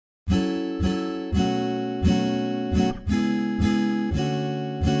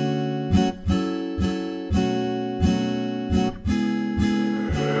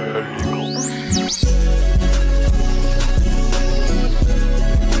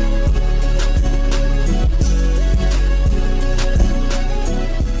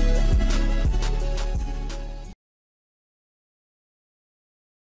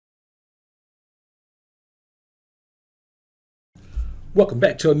Welcome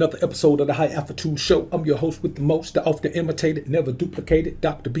back to another episode of the High Altitude Show. I'm your host with the most, the often imitated, never duplicated,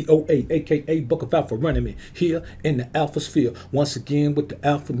 Dr. BOA, aka Book of Alpha, running me here in the Alpha Sphere. Once again with the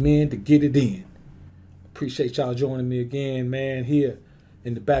Alpha Men to get it in. Appreciate y'all joining me again, man, here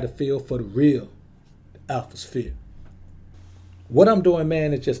in the battlefield for the real, the Alpha Sphere. What I'm doing,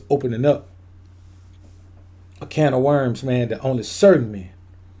 man, is just opening up a can of worms, man, that only certain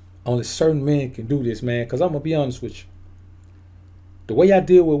men can do this, man, because I'm going to be honest with you. The way I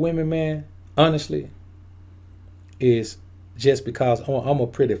deal with women, man, honestly, is just because I'm a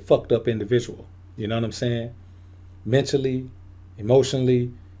pretty fucked up individual. You know what I'm saying? Mentally,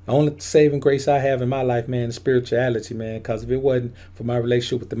 emotionally. The only saving grace I have in my life, man, is spirituality, man. Because if it wasn't for my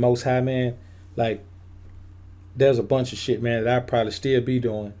relationship with the Most High, man, like, there's a bunch of shit, man, that I'd probably still be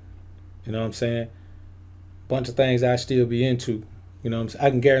doing. You know what I'm saying? Bunch of things I'd still be into. You know what I'm saying? I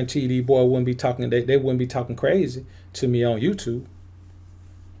can guarantee these boys wouldn't be talking, they wouldn't be talking crazy to me on YouTube.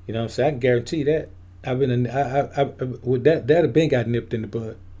 You know what I'm saying? I can guarantee that. That'd have been got nipped in the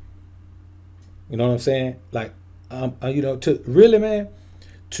bud. You know what I'm saying? Like, to really, man,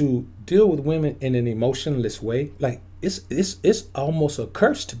 to deal with women in an emotionless way, like it's almost a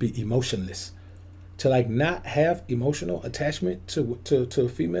curse to be emotionless. To like not have emotional attachment to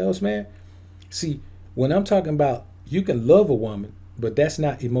females, man. See, when I'm talking about you can love a woman, but that's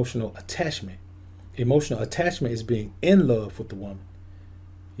not emotional attachment. Emotional attachment is being in love with the woman.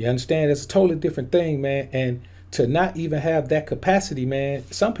 You understand? It's a totally different thing, man. And to not even have that capacity, man,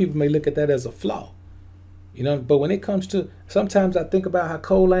 some people may look at that as a flaw. You know, but when it comes to, sometimes I think about how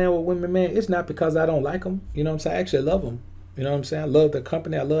cold I am with women, man, it's not because I don't like them. You know what I'm saying? I actually love them. You know what I'm saying? I love their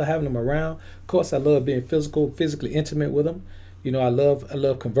company. I love having them around. Of course, I love being physically intimate with them. You know, I love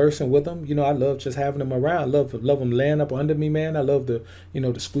conversing with them. You know, I love just having them around. I love them laying up under me, man. I love the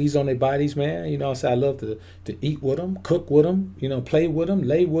squeeze on their bodies, man. You know what I'm saying? I love to eat with them, cook with them, you know, play with them,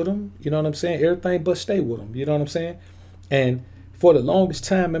 lay with them. You know what I'm saying? Everything but stay with them. You know what I'm saying? And for the longest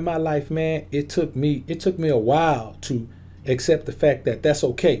time in my life, man, it took me a while to accept the fact that that's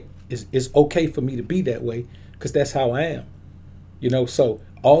okay. It's okay for me to be that way because that's how I am. You know, so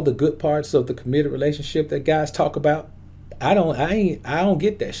all the good parts of the committed relationship that guys talk about, I don't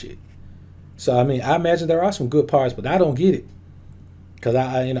get that shit. So I mean, I imagine there are some good parts, but I don't get it because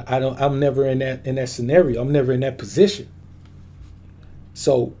I'm never in that scenario. I'm never in that position.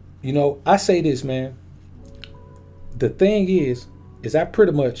 So you know, I say this, man. The thing is I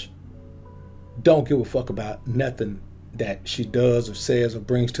pretty much don't give a fuck about nothing that she does or says or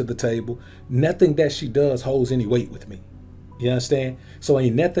brings to the table. Nothing that she does holds any weight with me. You understand? So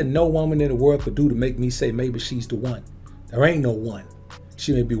ain't nothing no woman in the world could do to make me say maybe she's the one. There ain't no one.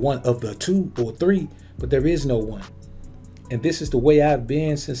 She may be one of the two or three, but there is no one. And this is the way I've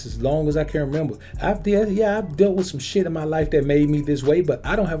been since as long as I can remember. I've dealt with some shit in my life that made me this way, but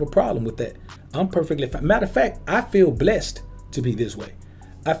I don't have a problem with that. I'm perfectly fine. Matter of fact, I feel blessed to be this way.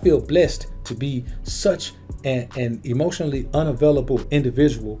 I feel blessed to be such an emotionally unavailable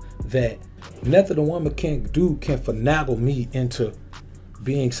individual that nothing a woman can do can finagle me into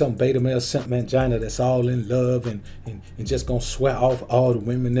being some beta male simp mangina that's all in love and just gonna swear off all the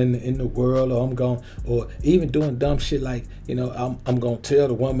women in the world, or even doing dumb shit like, you know, I'm gonna tell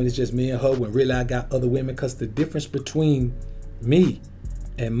the woman it's just me and her when really I got other women. Because the difference between me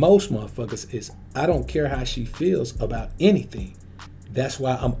and most motherfuckers is I don't care how she feels about anything. That's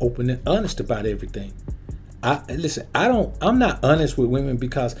why I'm open and honest about everything. I'm not honest with women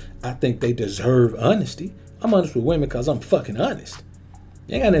because I think they deserve honesty. I'm honest with women because I'm fucking honest.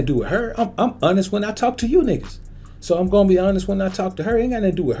 Ain't got nothing to do with her. I'm honest when I talk to you niggas. So I'm gonna be honest when I talk to her. Ain't got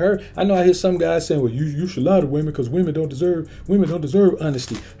nothing to do with her. I know I hear some guys saying, well, you should lie to women because women don't deserve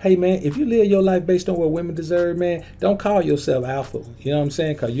honesty. Hey man, if you live your life based on what women deserve, man, don't call yourself alpha. You know what I'm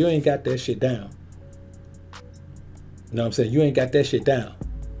saying? Because you ain't got that shit down. You know what I'm saying? You ain't got that shit down.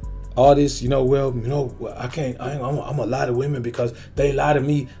 All this, I'm gonna lie to women because they lie to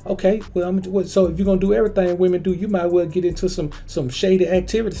me. Okay, so if you're gonna do everything women do, you might well get into some shady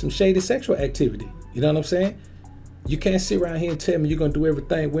activity, some shady sexual activity. You know what I'm saying? You can't sit around here and tell me you're gonna do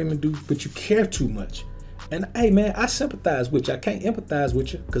everything women do, but you care too much. And hey man, I sympathize with you. I can't empathize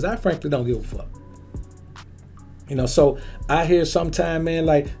with you because I frankly don't give a fuck. You know, so I hear sometime, man,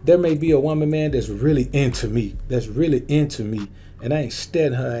 like there may be a woman, man, that's really into me, and I ain't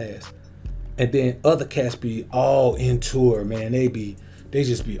steadying her ass. And then other cats be all into her, man. They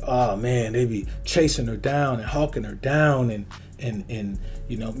just be, oh man, they be chasing her down and hawking her down and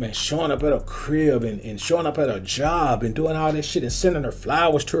you know, man, showing up at her crib and showing up at her job and doing all this shit and sending her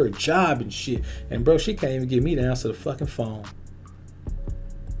flowers to her job and shit. And bro, she can't even get me to answer the fucking phone.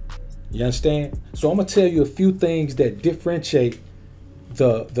 You understand? So I'm gonna tell you a few things that differentiate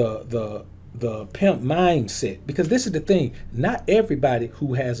the pimp mindset, because this is the thing, not everybody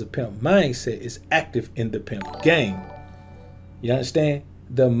who has a pimp mindset is active in the pimp game. You understand?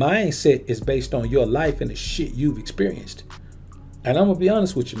 The mindset is based on your life and the shit you've experienced. And I'm gonna be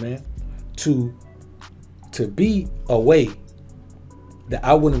honest with you, man, to be a way that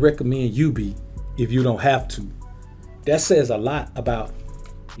I wouldn't recommend you be if you don't have to, that says a lot about,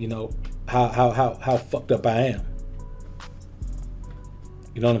 you know, how fucked up I am.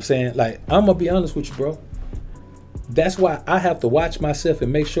 You know what I'm saying? Like, I'm gonna be honest with you, bro. That's why I have to watch myself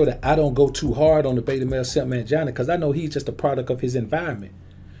and make sure that I don't go too hard on the beta male simp man Johnny, because I know he's just a product of his environment.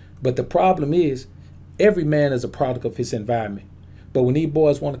 But the problem is, every man is a product of his environment. But when these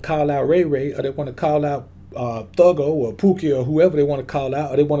boys want to call out Ray Ray, or they want to call out Thuggo or Pookie or whoever they want to call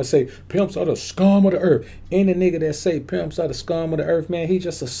out, or they want to say pimps are the scum of the earth, any nigga that say pimps are the scum of the earth, man, he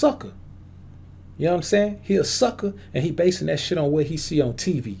just a sucker. You know what I'm saying? He a sucker, and he basing that shit on what he see on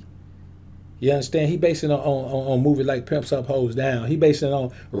TV. You understand? He basing it on movies like Pimps Up, Hoes Down. He basing it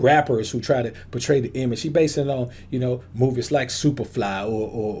on rappers who try to portray the image. He basing it on, you know, movies like Superfly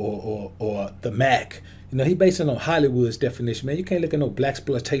or The Mac. You know, he basing it on Hollywood's definition, man. You can't look at no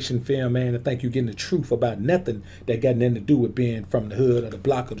blaxploitation film, man, and think you're getting the truth about nothing that got nothing to do with being from the hood or the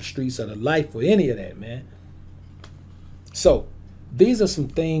block or the streets or the life or any of that, man. So these are some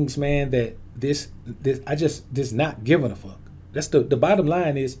things, man, that this not giving a fuck. That's the bottom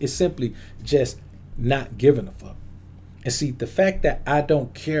line is simply just not giving a fuck. And see, the fact that I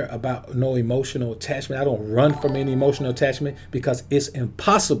don't care about no emotional attachment, I don't run from any emotional attachment, because it's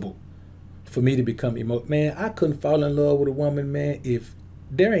impossible for me to become man, I couldn't fall in love with a woman, man, if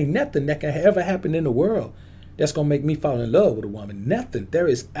there ain't nothing that can ever happen in the world that's gonna make me fall in love with a woman. Nothing. There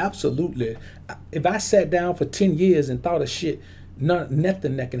is absolutely, if I sat down for 10 years and thought of shit,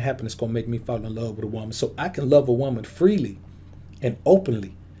 nothing that can happen is gonna make me fall in love with a woman. So I can love a woman freely and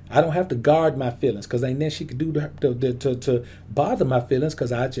openly. I don't have to guard my feelings, because ain't nothing she could do to bother my feelings,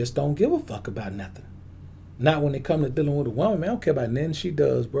 because I just don't give a fuck about nothing. Not when it comes to dealing with a woman, man. I don't care about nothing she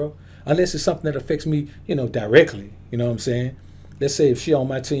does, bro. Unless it's something that affects me, you know, directly. You know what I'm saying? Let's say if she on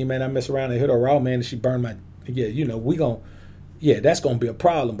my team, man, I mess around and hit her raw, man, and she burned my, yeah, you know, that's gonna be a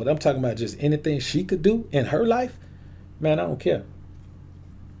problem. But I'm talking about just anything she could do in her life, man, I don't care.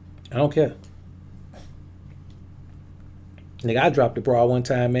 I don't care. Nigga, I dropped the bra one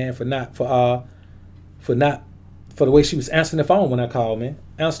time, man, for the way she was answering the phone when I called, man.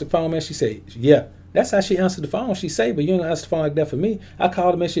 Answered the phone, man, she said, yeah. That's how she answered the phone. She say, but you don't answer the phone like that for me. I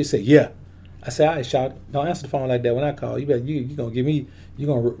called her, man, she said, yeah. I said, all right, shout, don't answer the phone like that when I call. You better, you gonna give me, you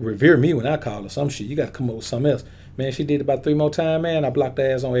gonna revere me when I call or some shit. You gotta come up with something else. Man, she did it about 3 more times, man. I blocked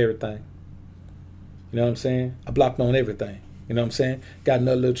her ass on everything. You know what I'm saying? I blocked on everything. You know what I'm saying? Got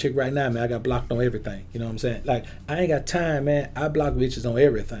another little chick right now, man. I got blocked on everything. You know what I'm saying? Like, I ain't got time, man. I block bitches on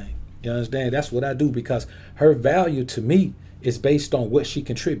everything. You understand? That's what I do, because her value to me is based on what she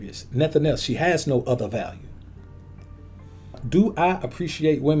contributes. Nothing else. She has no other value. Do I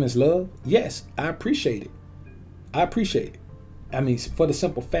appreciate women's love? Yes, I appreciate it. I appreciate it. I mean, for the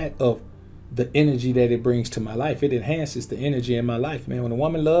simple fact of the energy that it brings to my life. It enhances the energy in my life, man. When a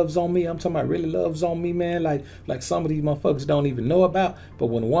woman loves on me, I'm talking about really loves on me, man, like some of these motherfuckers don't even know about. But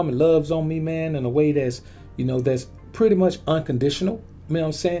when a woman loves on me, man, in a way that's, you know, that's pretty much unconditional, you know what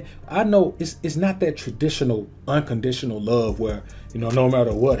I'm saying? I know it's not that traditional unconditional love where, you know, no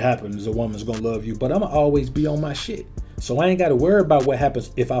matter what happens, a woman's gonna love you, but I'm gonna always be on my shit. So I ain't got to worry about what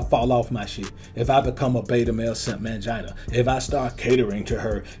happens if I fall off my shit, if I become a beta male simp mangina, if I start catering to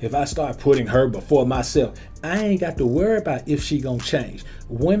her, if I start putting her before myself. I ain't got to worry about if she gonna change.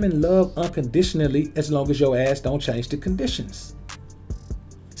 Women love unconditionally as long as your ass don't change the conditions.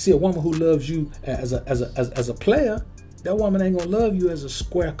 See, a woman who loves you as a player, that woman ain't gonna love you as a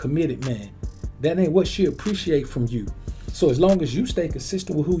square committed man. That ain't what she appreciate from you. So as long as you stay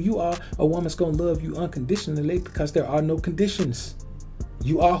consistent with who you are, a woman's gonna love you unconditionally, because there are no conditions.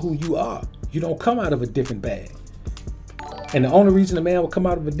 You are who you are. You don't come out of a different bag. And the only reason a man will come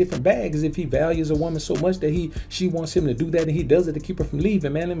out of a different bag is if he values a woman so much that she wants him to do that, and he does it to keep her from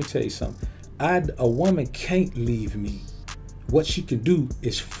leaving. Man, let me tell you something. A woman can't leave me. What she can do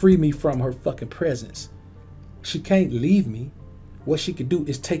is free me from her fucking presence. She can't leave me. What she can do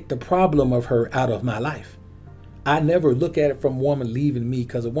is take the problem of her out of my life. I never look at it from a woman leaving me,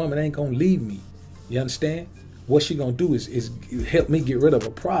 because a woman ain't gonna leave me. You understand? What she gonna do is help me get rid of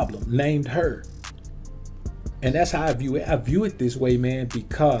a problem named her. And that's how I view it. I view it this way, man,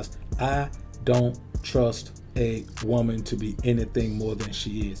 because I don't trust a woman to be anything more than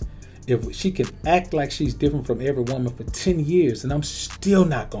she is. If she can act like she's different from every woman for 10 years, and I'm still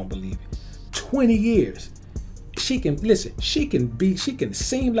not gonna believe it. 20 years. she can listen. She can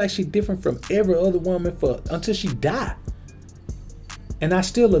seem like she different from every other woman until she die. And I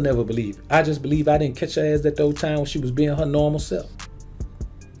still will never believe it. I just believe I didn't catch her ass that old time when she was being her normal self.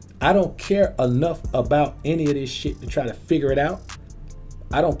 I don't care enough about any of this shit to try to figure it out.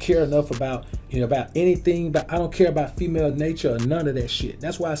 I don't care enough about about anything, but I don't care about female nature or none of that shit.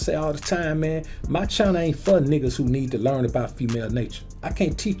 That's why I say all the time, man, my channel ain't for niggas who need to learn about female nature. I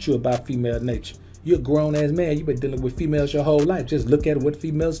can't teach you about female nature. You're a grown ass man. You've been dealing with females your whole life. Just look at what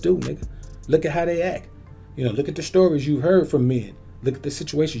females do, nigga. Look at how they act. Look at the stories you've heard from men. Look at the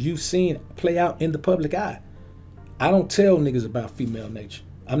situations you've seen play out in the public eye. I don't tell niggas about female nature.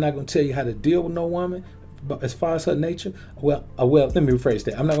 I'm not going to tell you how to deal with no woman, but as far as her nature, well, let me rephrase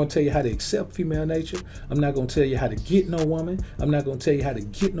that. I'm not going to tell you how to accept female nature. I'm not going to tell you how to get no woman. I'm not going to tell you how to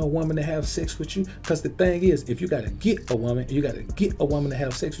get no woman to have sex with you. Because the thing is, if you got to get a woman, you got to get a woman to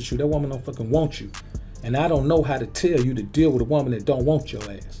have sex with you, that woman don't fucking want you. And I don't know how to tell you to deal with a woman that don't want your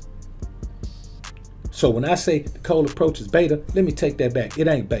ass. So when I say the cold approach is beta, let me take that back. It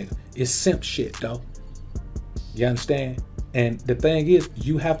ain't beta. It's simp shit, though. You understand? And the thing is,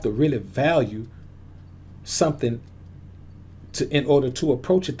 you have to really value something in order to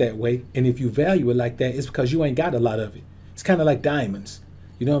approach it that way. And if you value it like that, it's because you ain't got a lot of it. It's kind of like diamonds.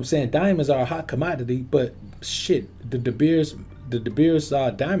 You know what I'm saying? Diamonds are a hot commodity, but shit, the De Beers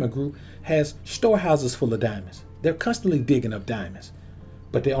diamond group has storehouses full of diamonds. They're constantly digging up diamonds.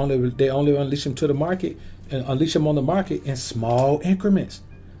 But they only unleash them to the market and unleash them on the market in small increments.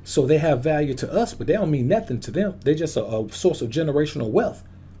 So they have value to us, but they don't mean nothing to them. They're just a source of generational wealth.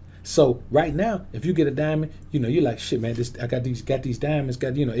 So right now, if you get a diamond, you're like, shit, man, I got these diamonds,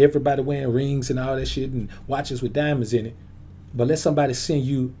 everybody wearing rings and all that shit and watches with diamonds in it. But let somebody send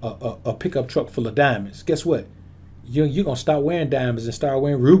you a pickup truck full of diamonds. Guess what? You're going to start wearing diamonds and start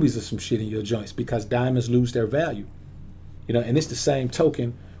wearing rubies or some shit in your joints because diamonds lose their value. And it's the same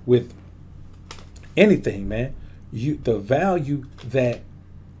token with anything, man. The value that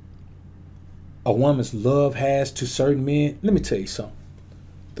a woman's love has to certain men. Let me tell you something.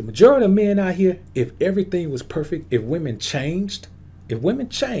 The majority of men out here, if everything was perfect, if women changed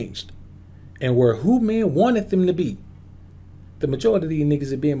and were who men wanted them to be, the majority of these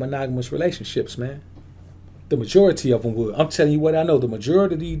niggas would be in monogamous relationships, man. The majority of them would. I'm telling you what I know. The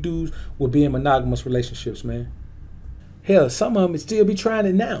majority of these dudes would be in monogamous relationships, man. Hell, some of them would still be trying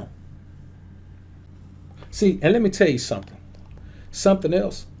it now. See, and let me tell you something. Something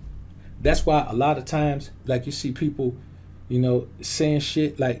else. That's why a lot of times, like you see people, saying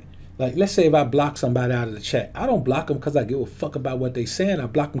shit like let's say if I block somebody out of the chat, I don't block them because I give a fuck about what they saying. I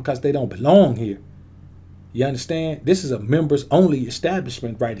block them because they don't belong here. You understand? This is a members only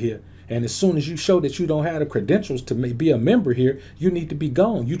establishment right here. And as soon as you show that you don't have the credentials to be a member here, you need to be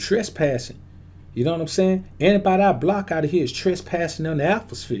gone. You trespassing. You know what I'm saying? Anybody I block out of here is trespassing on the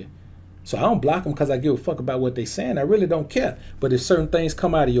atmosphere. So I don't block them because I give a fuck about what they saying. I really don't care. But if certain things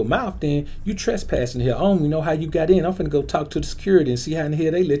come out of your mouth, then you trespassing here. I don't even know how you got in. I'm finna go talk to the security and see how in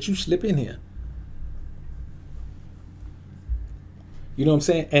here they let you slip in here. You know what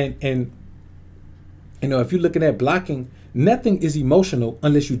I'm saying? And if you're looking at blocking, nothing is emotional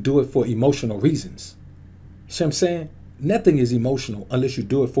unless you do it for emotional reasons. See what I'm saying? Nothing is emotional unless you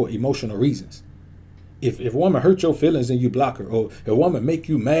do it for emotional reasons. If a woman hurt your feelings and you block her, or if a woman make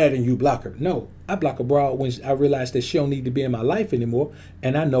you mad and you block her, no, I block a broad when I realize that she don't need to be in my life anymore,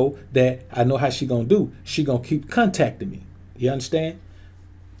 and I know how she gonna do. She gonna keep contacting me. You understand?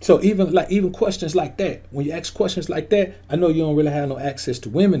 So even questions like that, when you ask questions like that, I know you don't really have no access to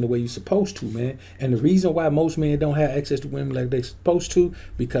women the way you're supposed to, man. And the reason why most men don't have access to women like they're supposed to,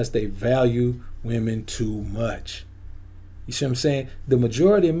 because they value women too much. You see what I'm saying? The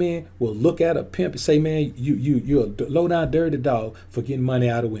majority of men will look at a pimp and say, man, you're a low down dirty dog for getting money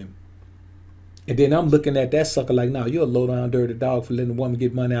out of women. And then I'm looking at that sucker like, no, you're a low down dirty dog for letting a woman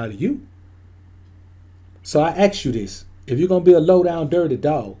get money out of you. So I ask you this. If you're going to be a low down dirty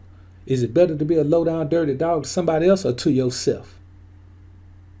dog, is it better to be a low down dirty dog to somebody else or to yourself?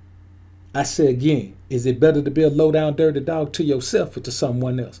 I say again, is it better to be a low down dirty dog to yourself or to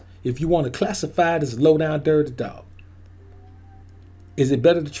someone else? If you want to classify it as a low down dirty dog, is it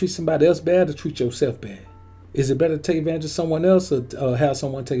better to treat somebody else bad or treat yourself bad? Is it better to take advantage of someone else or have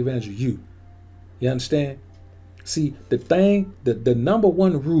someone take advantage of you? You understand? See, the number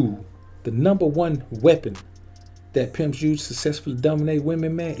one rule, the number one weapon that pimps use to successfully dominate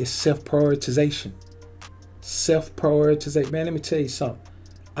women, man, is self-prioritization. Self-prioritization. Man, let me tell you something.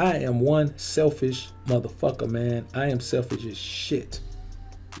 I am one selfish motherfucker, man. I am selfish as shit.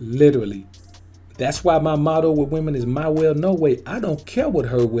 Literally. That's why my motto with women is my way or no way. I don't care what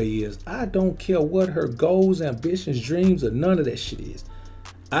her way is. I don't care what her goals, ambitions, dreams, or none of that shit is.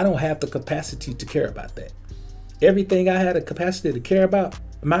 I don't have the capacity to care about that. Everything I had a capacity to care about,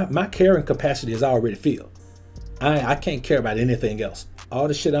 my caring capacity is already filled. I can't care about anything else. All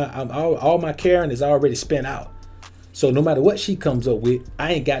the shit, all my caring is already spent out. So no matter what she comes up with,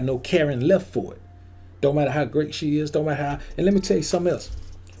 I ain't got no caring left for it. Don't matter how great she is, don't matter how. And let me tell you something else.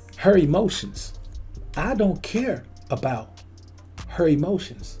 Her emotions. I don't care about her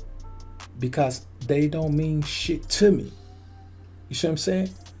emotions because they don't mean shit to me. You see what I'm saying?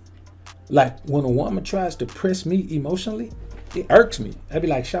 Like when a woman tries to press me emotionally, it irks me. I'd be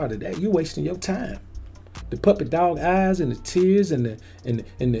like, "Shawty, that you wasting your time." The puppet dog eyes and the tears and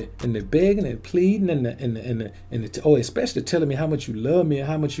the begging and pleading and especially telling me how much you love me and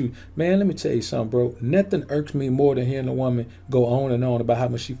how much you, man, let me tell you something, bro. Nothing irks me more than hearing a woman go on and on about how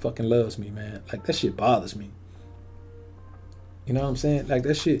much she fucking loves me, man. Like that shit bothers me. You know what I'm saying? Like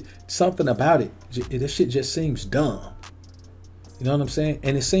that shit, something about it, that shit just seems dumb. You know what I'm saying?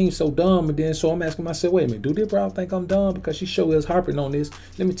 And it seems so dumb, and then so I'm asking myself, wait a minute, do this bro think I'm dumb because she sure is harping on this?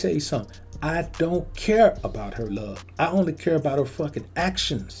 Let me tell you something. I don't care about her love. I only care about her fucking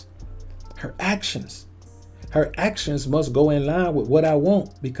actions. Her actions. Her actions must go in line with what I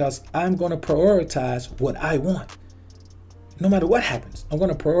want because I'm going to prioritize what I want. No matter what happens, I'm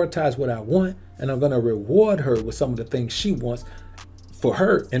going to prioritize what I want, and I'm going to reward her with some of the things she wants for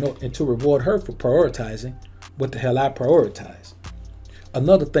her and to reward her for prioritizing what the hell I prioritize.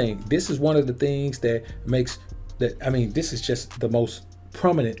 Another thing, this is one of the things that makes that, I mean, this is just the most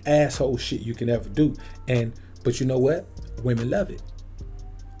prominent asshole shit you can ever do. But you know what? Women love it.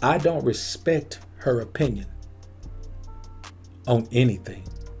 I don't respect her opinion on anything.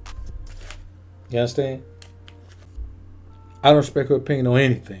 You understand? I don't respect her opinion on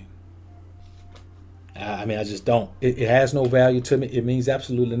anything. I mean, I just don't. It has no value to me. It means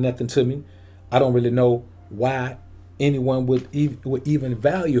absolutely nothing to me. I don't really know why anyone would even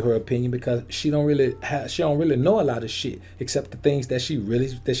value her opinion because she don't really know a lot of shit except the things that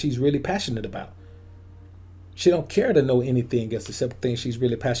she's really passionate about. She don't care to know anything else except the things she's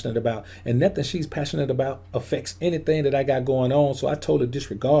really passionate about, and nothing she's passionate about affects anything that I got going on. So I told her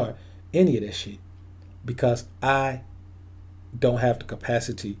disregard any of that shit because I don't have the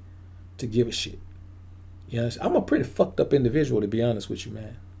capacity to give a shit. You know, I'm a pretty fucked up individual, to be honest with you,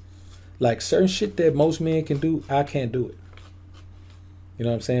 man. Like certain shit that most men can do, I can't do it. You know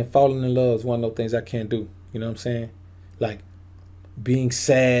what I'm saying? Falling in love is one of those things I can't do. You know what I'm saying? Like being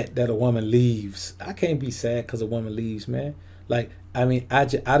sad that a woman leaves. I can't be sad because a woman leaves, man. Like, I mean, I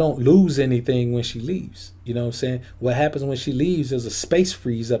don't lose anything when she leaves. You know what I'm saying? What happens when she leaves is a space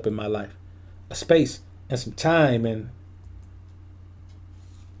freeze up in my life. A space and some time and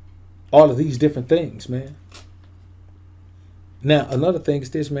all of these different things, man. Now, another thing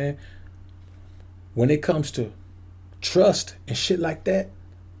is this, man. When it comes to trust and shit like that,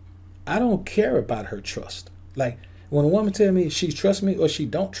 I don't care about her trust. Like when a woman tell me she trusts me or she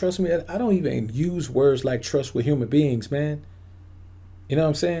don't trust me, I don't even use words like trust with human beings, man. You know what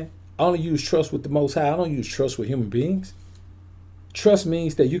I'm saying? I only use trust with the Most High. I don't use trust with human beings. Trust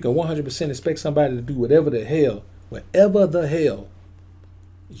means that you can 100% expect somebody to do whatever the hell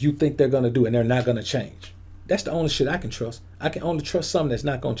you think they're going to do, and they're not going to change. That's the only shit I can trust. I can only trust something that's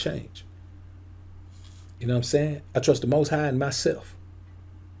not going to change. You know what I'm saying? I trust the Most High and myself.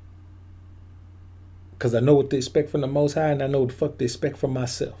 Because I know what they expect from the Most High, and I know what the fuck they expect from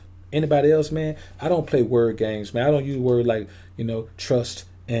myself. Anybody else, man, I don't play word games, man. I don't use words like, you know, trust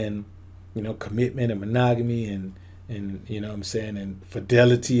and, you know, commitment and monogamy and you know what I'm saying, and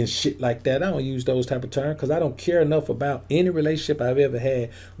fidelity and shit like that. I don't use those type of terms because I don't care enough about any relationship I've ever had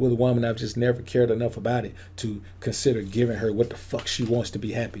with a woman. I've just never cared enough about it to consider giving her what the fuck she wants to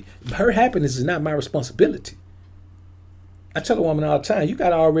be happy. Her happiness is not my responsibility. I tell a woman all the time, you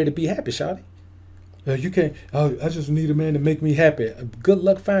gotta already be happy, shawty. You can't, I just need a man to make me happy. Good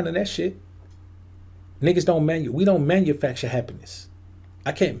luck finding that shit. Niggas we don't manufacture happiness.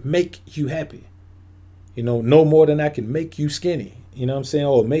 I can't make you happy. You know, no more than I can make you skinny. You know what I'm saying?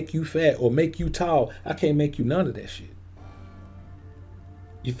 Or make you fat or make you tall. I can't make you none of that shit.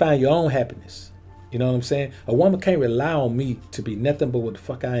 You find your own happiness. You know what I'm saying? A woman can't rely on me to be nothing but what the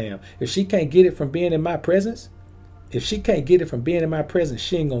fuck I am. If she can't get it from being in my presence,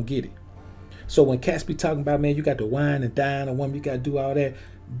 she ain't gonna get it. So when cats be talking about, man, you got to wine and dine a woman, you got to do all that.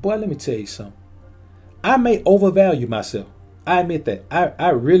 Boy, let me tell you something. I may overvalue myself. I admit that.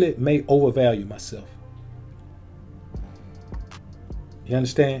 I really may overvalue myself. You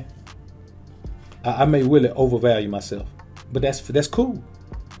understand? I may really overvalue myself, but that's cool.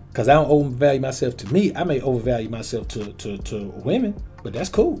 Because I don't overvalue myself to me. I may overvalue myself to women, but that's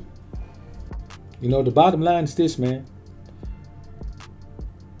cool. You know, the bottom line is this, man.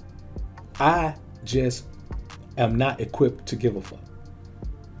 I just am not equipped to give a fuck.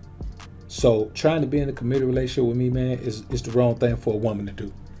 So trying to be in a committed relationship with me, man, is the wrong thing for a woman to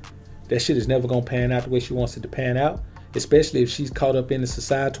do. That shit is never gonna pan out the way she wants it to pan out, especially if she's caught up in the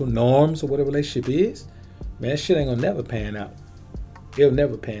societal norms or what a relationship is. Man, that shit ain't gonna never pan out. It'll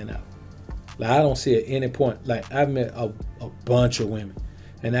never pan out. Like, I don't see at any point, like, I've met a bunch of women,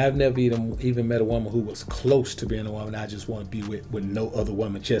 and I've never even met a woman who was close to being a woman I just want to be with no other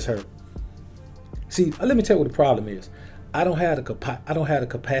woman, just her. See, let me tell you what the problem is. I don't have the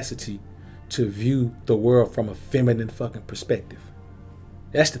capacity to view the world from a feminine fucking perspective.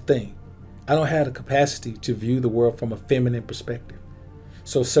 That's the thing. I don't have the capacity to view the world from a feminine perspective.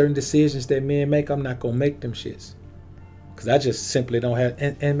 So certain decisions that men make, I'm not gonna make them shits. Cause I just simply don't have,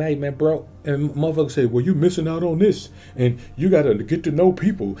 and hey man, bro, and motherfuckers say, well, you missing out on this, and you gotta get to know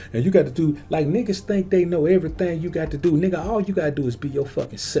people, and you gotta do, like, niggas think they know everything you got to do. Nigga, all you gotta do is be your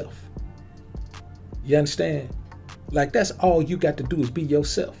fucking self. You understand? Like, that's all you got to do is be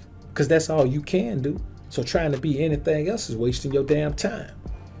yourself. Cause that's all you can do. So trying to be anything else is wasting your damn time.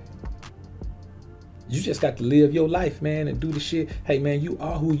 You just got to live your life, man, and do the shit. Hey man, you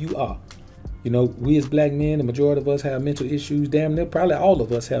are who you are. You know, we as black men, the majority of us have mental issues. Damn near, probably all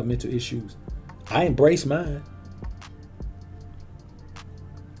of us have mental issues. I embrace mine.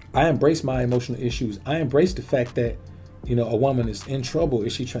 I embrace my emotional issues. I embrace the fact that, you know, a woman is in trouble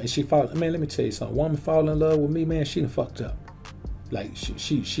if she fall. Man, let me tell you something. A woman fall in love with me, man, she done fucked up. Like,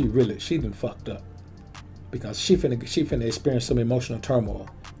 she done fucked up. Because she finna experience some emotional turmoil.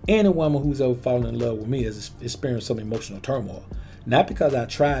 Any woman who's ever fallen in love with me has experienced some emotional turmoil. Not because I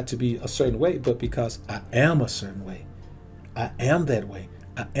tried to be a certain way, but because I am a certain way. I am that way.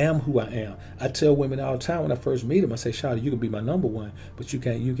 I am who I am. I tell women all the time when I first meet them, I say, Shawty, you can be my number one, but you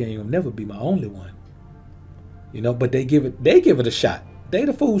can't even never be my only one. You know, but they give it a shot. They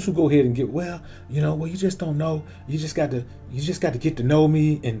the fools who go ahead and well, you just don't know. You just got to get to know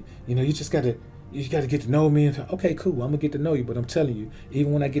me, and you got to get to know me. And okay, cool, I'm gonna get to know you, but I'm telling you,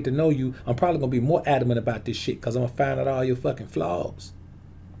 even when I get to know you, I'm probably gonna be more adamant about this shit because I'm gonna find out all your fucking flaws.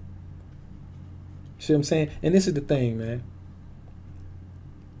 See what I'm saying? And this is the thing, man.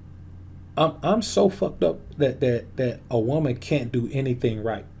 I'm so fucked up that a woman can't do anything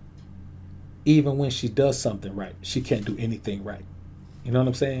right. Even when she does something right, she can't do anything right. You know what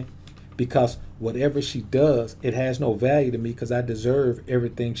I'm saying? Because whatever she does, it has no value to me because I deserve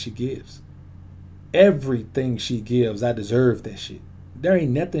everything she gives. Everything she gives, I deserve that shit. There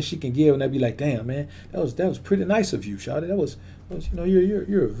ain't nothing she can give and I'd be like, damn, man, that was pretty nice of you, Shawty. That was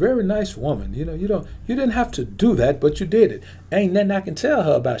you're a very nice woman. You didn't have to do that, but you did it. Ain't nothing I can tell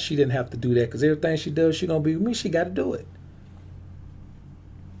her about she didn't have to do that because everything she does, she gonna be with me. She got to do it.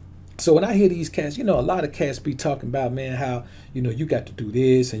 So when I hear these cats, a lot of cats be talking about, man, how, you got to do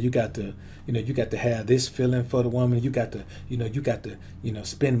this and you got to have this feeling for the woman. You got to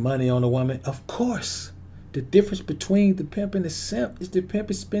spend money on the woman. Of course, the difference between the pimp and the simp is the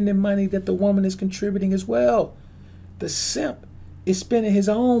pimp is spending money that the woman is contributing as well. The simp is spending his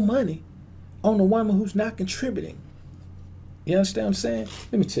own money on the woman who's not contributing. You understand what I'm saying?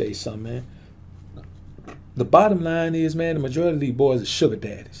 Let me tell you something, man. The bottom line is, man, the majority of these boys are sugar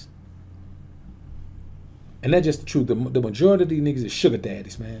daddies. And that's just the truth. The majority of these niggas is sugar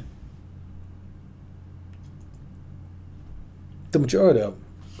daddies, man. The majority of them.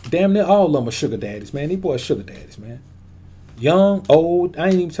 Damn near all of them are sugar daddies, man. These boys are sugar daddies, man. Young, old, I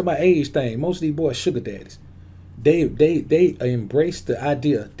ain't even talking about age thing. Most of these boys are sugar daddies. They embrace the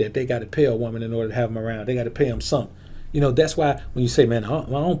idea that they got to pay a woman in order to have them around. They got to pay them something. That's why when you say, man, I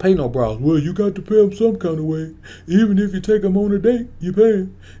don't pay no bras. Well, you got to pay them some kind of way. Even if you take them on a date, you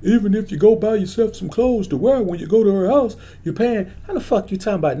paying. Even if you go buy yourself some clothes to wear when you go to her house, you're paying. How the fuck you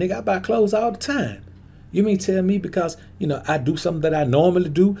talking about, nigga? I buy clothes all the time. You mean tell me because, I do something that I normally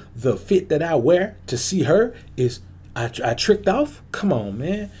do, the fit that I wear to see her is I tricked off? Come on,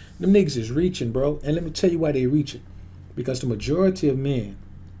 man. Them niggas is reaching, bro. And let me tell you why they reaching. Because the majority of men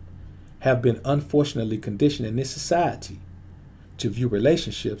have been unfortunately conditioned in this society to view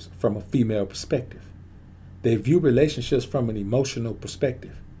relationships from a female perspective. They view relationships from an emotional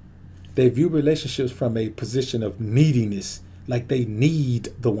perspective. They view relationships from a position of neediness, like they need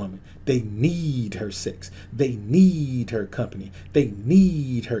the woman. They need her sex. They need her company. They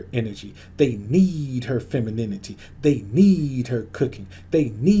need her energy. They need her femininity. They need her cooking. They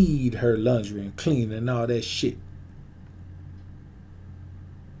need her laundry and cleaning and all that shit.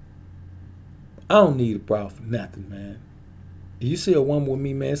 I don't need a bra for nothing, man. You see a woman with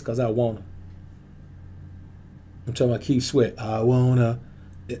me, man, it's because I want her. I'm talking about Keith Sweat. I want her.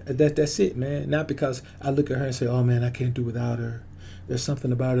 That's it, man. Not because I look at her and say, oh, man, I can't do without her. There's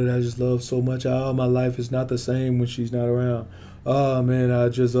something about her that I just love so much. Oh, my life is not the same when she's not around. Oh, man, I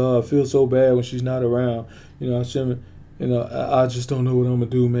just feel so bad when she's not around. You know, I just don't know what I'm going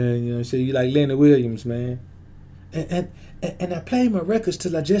to do, man. You know, say you like Lenny Williams, man. And I played my records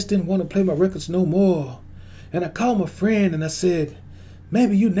till I just didn't want to play my records no more. And I called my friend and I said,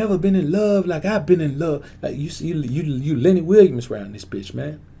 maybe you never been in love like I've been in love. Like you Lenny Williams around this bitch,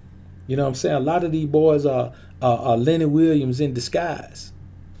 man. You know what I'm saying? A lot of these boys are Lenny Williams in disguise.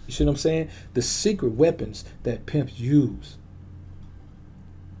 You see what I'm saying? The secret weapons that pimps use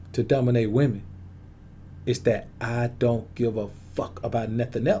to dominate women is that I don't give a fuck about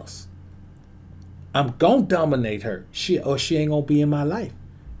nothing else. I'm gonna dominate her. She ain't gonna be in my life.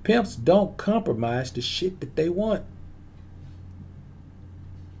 Pimps don't compromise the shit that they want.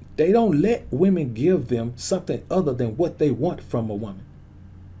 They don't let women give them something other than what they want from a woman.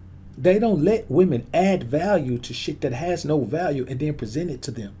 They don't let women add value to shit that has no value and then present it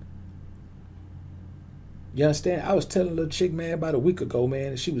to them. You understand? I was telling a little chick, man, about a week ago, man,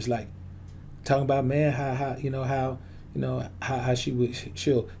 and she was like talking about, man, how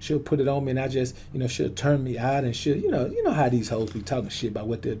she'll put it on me and I just, she'll turn me out and she'll, you know how these hoes be talking shit about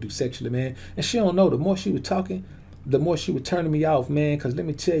what they'll do sexually, man. And she don't know, the more she was talking, the more she was turning me off, man, because let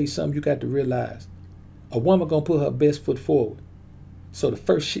me tell you something you got to realize. A woman gonna put her best foot forward. So the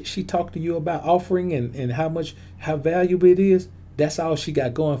first shit she talked to you about offering and how valuable it is, that's all she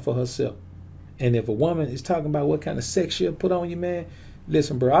got going for herself. And if a woman is talking about what kind of sex she'll put on you, man,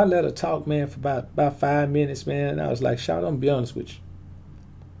 listen, bro, I let her talk, man, for about 5 minutes, man. And I was like, shout, I'm gonna be honest with you.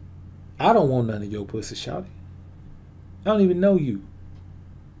 I don't want none of your pussy, shawty. I don't even know you.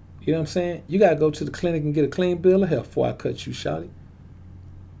 You know what I'm saying? You gotta go to the clinic and get a clean bill of health before I cut you, shawty.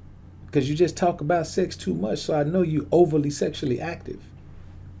 Because you just talk about sex too much, so I know you overly sexually active.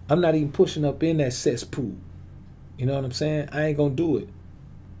 I'm not even pushing up in that cesspool. You know what I'm saying? I ain't gonna do it.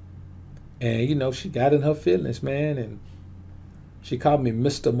 And, she got in her feelings, man, and she called me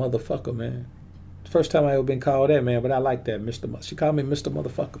Mr. Motherfucker, man. First time I ever been called that, man, but I like that, Mr. She called me Mr.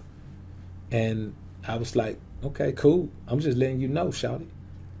 Motherfucker. And I was like, okay, cool. I'm just letting you know, shawty.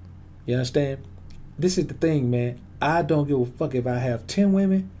 You understand? This is the thing, man. I don't give a fuck if I have 10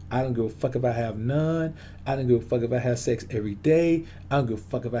 women. I don't give a fuck if I have none. I don't give a fuck if I have sex every day. I don't give a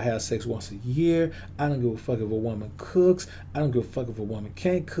fuck if I have sex once a year. I don't give a fuck if a woman cooks. I don't give a fuck if a woman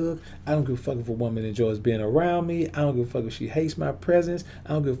can't cook. I don't give a fuck if a woman enjoys being around me. I don't give a fuck if she hates my presence.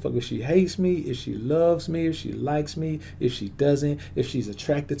 I don't give a fuck if she hates me, if she loves me, if she likes me, if she doesn't, if she's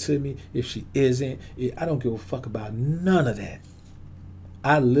attracted to me, if she isn't. I don't give a fuck about none of that.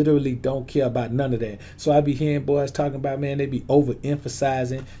 I literally don't care about none of that. So I be hearing boys talking about, man, they be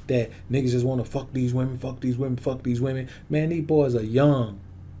overemphasizing that niggas just want to fuck these women, fuck these women, fuck these women. Man, these boys are young.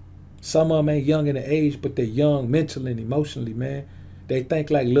 Some of them ain't young in the age, but they're young mentally and emotionally, man. They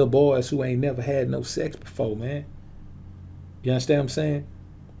think like little boys who ain't never had no sex before, man. You understand what I'm saying?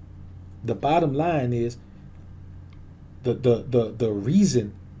 The bottom line is the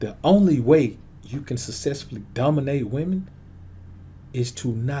reason, the only way you can successfully dominate women is to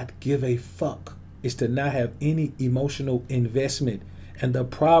not give a fuck, is to not have any emotional investment. And the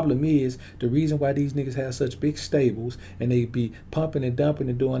problem is, the reason why these niggas have such big stables and they be pumping and dumping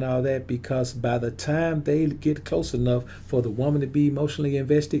and doing all that, because by the time they get close enough for the woman to be emotionally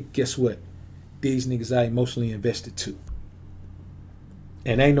invested, guess what? These niggas are emotionally invested too.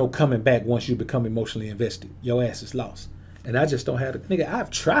 And ain't no coming back once you become emotionally invested. Your ass is lost. And I just don't have to, nigga,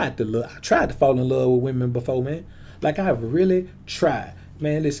 I've tried to fall in love with women before, man. Like, I've really tried.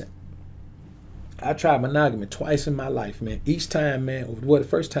 Man, listen, I tried monogamy twice in my life, man. Each time, man, the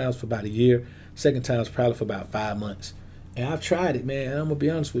first time was for about a year. Second time was probably for about 5 months. And I've tried it, man, and I'm going to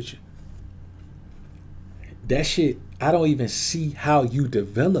be honest with you. That shit, I don't even see how you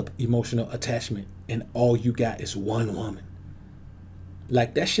develop emotional attachment and all you got is one woman.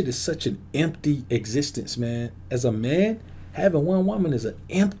 Like, that shit is such an empty existence, man. As a man, having one woman is an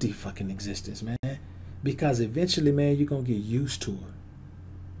empty fucking existence, man. Because eventually, man, you're going to get used to her.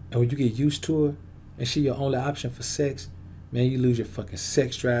 And when you get used to her and she your only option for sex, man, you lose your fucking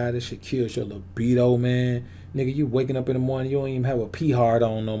sex drive. That shit kills your libido, man. Nigga, you waking up in the morning, you don't even have a pee hard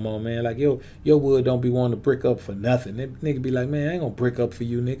on no more, man. Like, your wood don't be wanting to brick up for nothing. Nigga be like, man, I ain't going to brick up for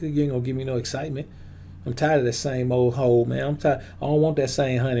you, nigga. You ain't going to give me no excitement. I'm tired of that same old hoe, man. I'm tired. I don't want that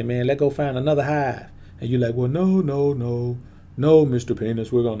same honey, man. Let's go find another hive. And you're like, well, no, Mr.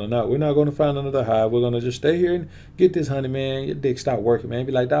 Penis, we're not gonna find another hive. We're gonna just stay here and get this honey, man. Your dick stop working, man.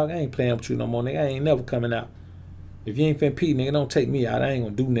 Be like, dog, I ain't playing with you no more, nigga. I ain't never coming out. If you ain't finna pee, nigga, don't take me out. I ain't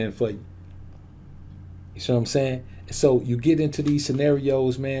gonna do nothing for you. You see what I'm saying? So you get into these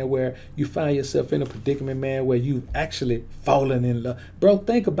scenarios, man, where you find yourself in a predicament, man, where you've actually fallen in love. Bro,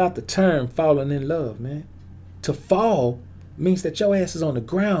 think about the term falling in love, man. To fall means that your ass is on the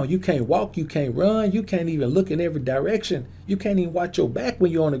ground. You can't walk, you can't run, you can't even look in every direction. You can't even watch your back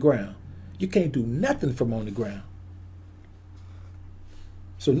when you're on the ground. You can't do nothing from on the ground.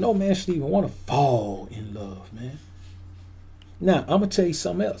 So no man should even want to fall in love, man. Now, I'm going to tell you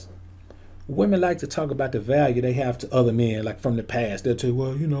something else. Women like to talk about the value they have to other men, like from the past. They'll tell you,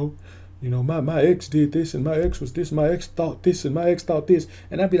 well, my ex did this, and my ex was this, my ex thought this, and my ex thought this.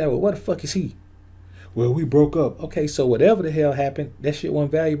 And I'd be like, well, what the fuck is he? Well, we broke up. Okay, so whatever the hell happened, that shit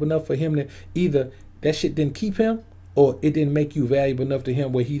wasn't valuable enough for him to either that shit didn't keep him, or it didn't make you valuable enough to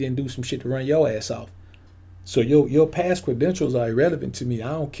him where he didn't do some shit to run your ass off. So your past credentials are irrelevant to me. I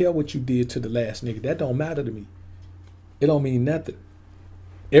don't care what you did to the last nigga. That don't matter to me. It don't mean nothing.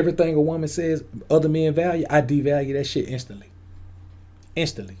 Everything a woman says other men value, I devalue that shit instantly.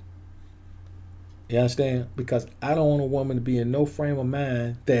 Instantly. You understand? Because I don't want a woman to be in no frame of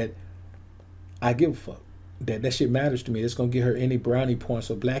mind that I give a fuck. That shit matters to me. It's going to get her any brownie points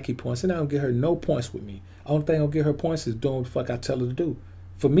or blackie points. And I don't get her no points with me. Only thing I'll get her points is doing what the fuck I tell her to do.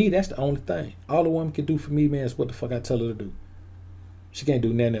 For me, that's the only thing. All a woman can do for me, man, is what the fuck I tell her to do. She can't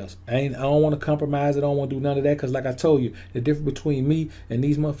do nothing else. I don't want to compromise. I don't want to do none of that. Because like I told you, the difference between me and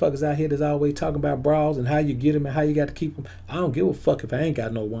these motherfuckers out here that's always talking about bras and how you get them and how you got to keep them. I don't give a fuck if I ain't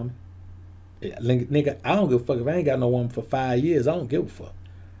got no woman. Nigga, I don't give a fuck if I ain't got no woman for 5 years. I don't give a fuck.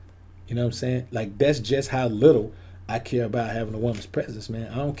 You know what I'm saying? Like, that's just how little I care about having a woman's presence,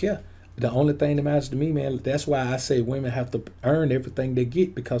 man. I don't care. The only thing that matters to me, man, that's why I say women have to earn everything they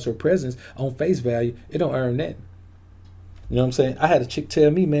get, because her presence on face value, it don't earn that. You know what I'm saying? I had a chick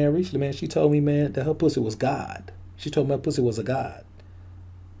tell me, man, recently, man, she told me, man, that her pussy was God. She told me her pussy was a God.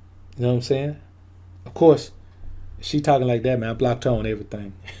 You know what I'm saying? Of course, she talking like that, man. I blocked her on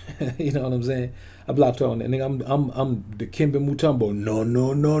everything. You know what I'm saying? I blocked her on that. Nigga, I'm the Kimbe Mutombo.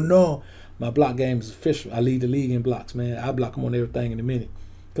 No. My block game is official. I lead the league in blocks, man. I block them on everything in a minute.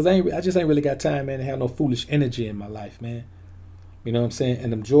 Because I just ain't really got time, man, to have no foolish energy in my life, man. You know what I'm saying?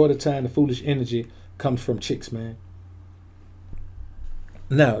 And the majority of the time, the foolish energy comes from chicks, man.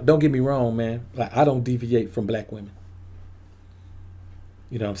 Now, don't get me wrong, man. Like, I don't deviate from black women.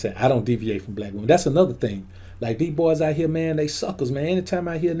 You know what I'm saying? I don't deviate from black women. That's another thing. Like, these boys out here, man, they suckers, man. Anytime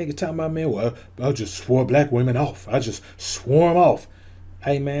I hear a nigga talking about, man, well, I just swore black women off. I just swore them off.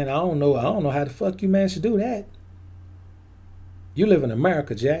 Hey, man, I don't know how the fuck you managed to do that. You live in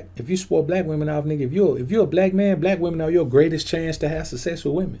America, Jack. If you swore black women off, nigga, if you're a black man, black women are your greatest chance to have success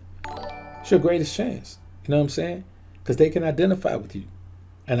with women. It's your greatest chance. You know what I'm saying? Because they can identify with you.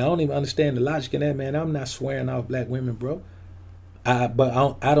 And I don't even understand the logic in that, man. I'm not swearing off black women, bro.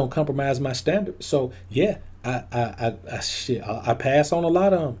 But I don't compromise my standards. So yeah, I pass on a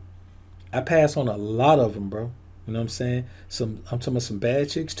lot of them. I pass on a lot of them, bro. You know what I'm saying? I'm talking about some bad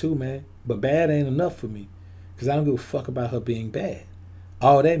chicks too, man. But bad ain't enough for me, because I don't give a fuck about her being bad.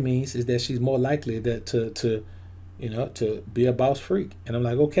 All that means is that she's more likely that to be a boss freak. And I'm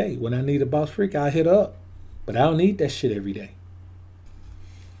like, okay, when I need a boss freak, I'll hit her up. But I don't need that shit every day.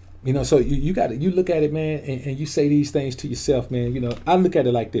 You know, so you look at it, man, and you say these things to yourself, man. You know, I look at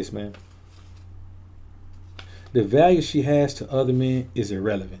it like this, man. The value she has to other men is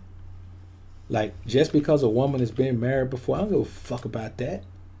irrelevant. Like, just because a woman has been married before, I don't give a fuck about that.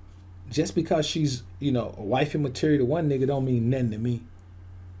 Just because she's, a wifey material to one nigga don't mean nothing to me.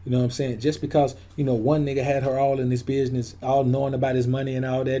 You know what I'm saying? Just because, one nigga had her all in his business, all knowing about his money and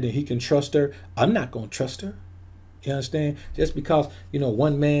all that, and he can trust her, I'm not going to trust her. You understand? Just because,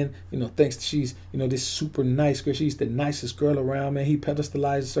 one man, thinks she's, this super nice girl, she's the nicest girl around, man, he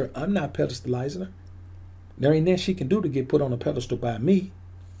pedestalizes her. I'm not pedestalizing her. There ain't nothing she can do to get put on a pedestal by me.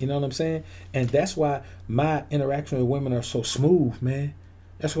 You know what I'm saying? And that's why my interaction with women are so smooth, man.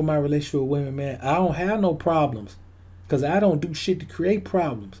 That's why my relationship with women, man, I don't have no problems, because I don't do shit to create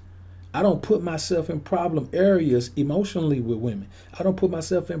problems. I don't put myself in problem areas emotionally with women. I don't put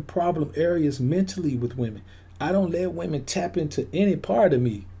myself in problem areas mentally with women. I don't let women tap into any part of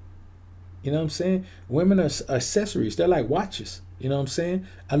me. You know what I'm saying? Women are accessories. They're like watches. You know what I'm saying?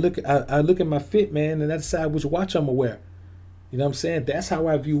 I look at my fit, man, and I decide which watch I'm gonna wear. You know what I'm saying? That's how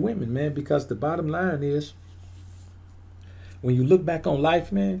I view women, man, because the bottom line is, when you look back on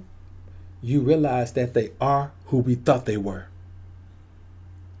life, man, you realize that they are who we thought they were.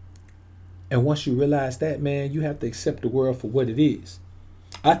 And once you realize that, man, you have to accept the world for what it is.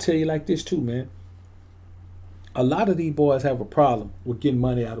 I tell you like this too, man. A lot of these boys have a problem with getting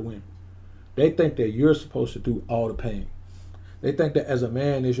money out of women. They think that you're supposed to do all the paying. They think that as a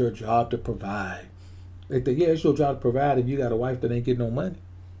man, it's your job to provide. They think, yeah, it's your job to provide if you got a wife that ain't getting no money.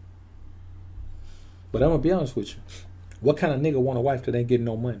 But I'm going to be honest with you. What kind of nigga want a wife that ain't getting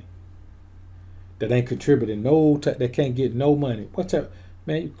no money? That ain't contributing that can't get no money? What type?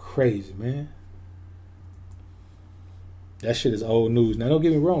 Man, you crazy, man. That shit is old news. Now, don't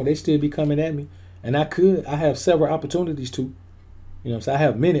get me wrong. They still be coming at me. And I have several opportunities to. You know what I'm saying? I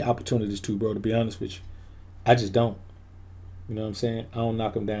have many opportunities to, bro, to be honest with you. I just don't. You know what I'm saying? I don't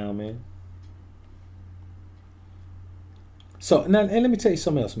knock them down, man. So, now, and let me tell you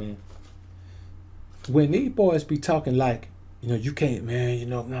something else, man. When these boys be talking like, you know, you can't, man, you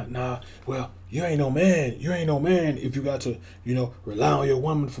know, nah, well, you ain't no man. You ain't no man if you got to, you know, rely on your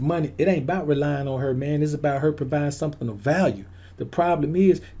woman for money. It ain't about relying on her, man. It's about her providing something of value. The problem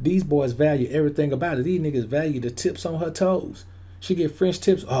is these boys value everything about it. These niggas value the tips on her toes. She get French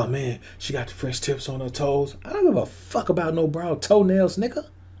tips. Oh, man, she got the French tips on her toes. I don't give a fuck about no broad toenails, nigga.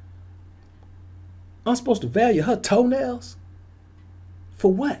 I'm supposed to value her toenails?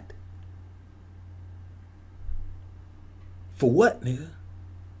 For what? For what, nigga?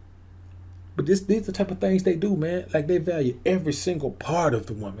 But these are the type of things they do, man. Like, they value every single part of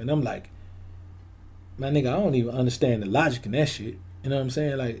the woman. I'm like, my nigga, I don't even understand the logic in that shit. You know what I'm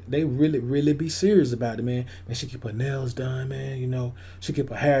saying? Like, they really, really be serious about it, man. Man, she keep her nails done, man. You know, she keep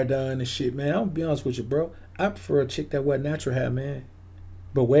her hair done and shit, man. I'm gonna be honest with you, bro. I prefer a chick that wear natural hair, man.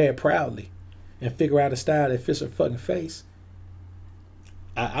 But wear it proudly. And figure out a style that fits her fucking face.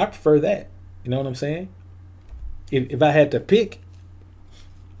 I prefer that. You know what I'm saying? If I had to pick.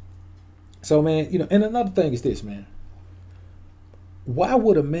 So, man, you know, and another thing is this, man. Why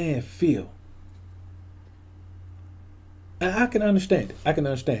would a man feel? And I can understand it. I can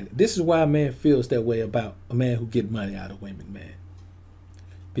understand it. This is why a man feels that way about a man who get money out of women, man.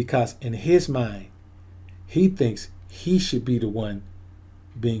 Because in his mind, he thinks he should be the one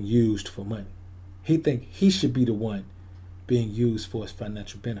being used for money. He thinks he should be the one being used for his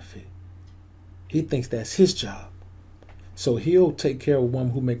financial benefit. He thinks that's his job. So he'll take care of a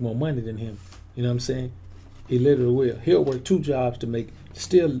woman who make more money than him. You know what I'm saying? He literally will. He'll work 2 jobs to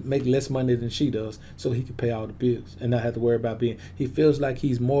still make less money than she does, so he can pay all the bills and not have to worry about being. He feels like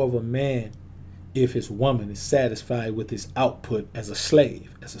he's more of a man if his woman is satisfied with his output as a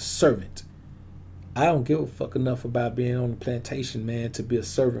slave, as a servant. I don't give a fuck enough about being on the plantation, man, to be a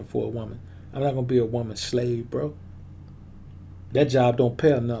servant for a woman. I'm not gonna be a woman's slave, bro. That job don't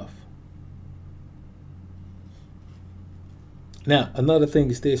pay enough. Now, another thing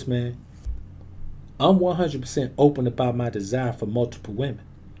is this, man. I'm 100% open about my desire for multiple women.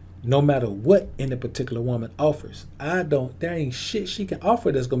 No matter what any particular woman offers. There ain't shit she can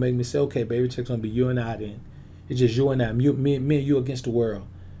offer that's going to make me say, okay, baby, it's going to be you and I then. It's just you and I. Me and you against the world.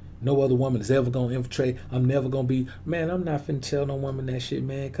 No other woman is ever going to infiltrate. I'm never going to be, man, I'm not finna tell no woman that shit,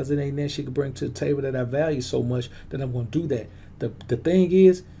 man, because it ain't that she can bring to the table that I value so much that I'm going to do that. The thing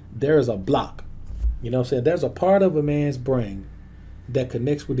is, there is a block. You know what I'm saying? There's a part of a man's brain that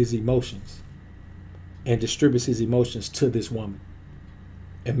connects with his emotions and distributes his emotions to this woman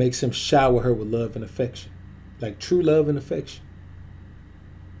and makes him shower her with love and affection, like true love and affection,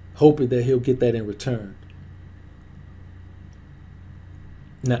 hoping that he'll get that in return.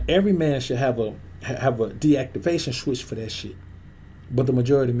 Now, every man should have a deactivation switch for that shit, but the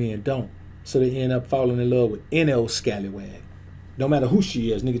majority of men don't, so they end up falling in love with any old scallywag, no matter who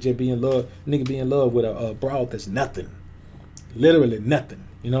she is. Nigga just be in love. Nigga be in love with a broad that's nothing. Literally nothing.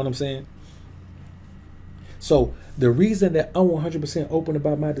 You know what I'm saying? So the reason that I'm 100% open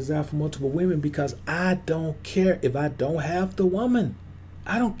about my desire for multiple women, because I don't care if I don't have the woman.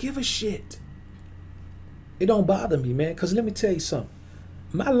 I don't give a shit. It don't bother me, man. Because let me tell you something.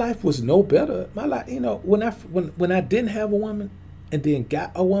 My life was no better. My life, you know, when I didn't have a woman and then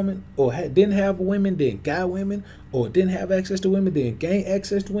got a woman, or didn't have women, then got women, or didn't have access to women, then gained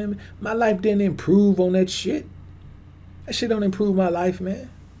access to women, my life didn't improve on that shit. That shit don't improve my life, man.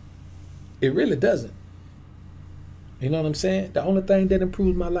 It really doesn't. You know what I'm saying? The only thing that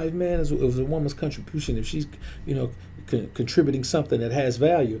improves my life, man, is a woman's contribution. If she's, you know, contributing something that has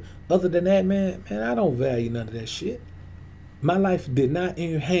value. Other than that, man, I don't value none of that shit. My life did not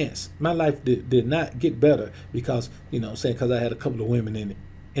enhance. My life did not get better because, you know what I'm saying, because I had a couple of women in it.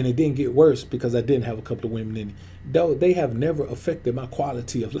 And it didn't get worse because I didn't have a couple of women in it. Though they have never affected my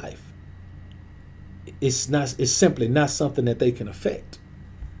quality of life. It's simply not something that they can affect.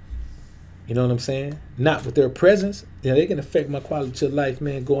 You know what I'm saying? Not with their presence. Yeah, they can affect my quality of life,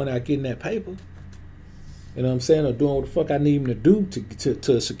 man, going out getting that paper. You know what I'm saying? Or doing what the fuck I need them to do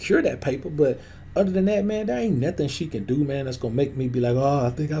to secure that paper. But Other than that, man, there ain't nothing she can do, man, that's gonna make me be like, oh, I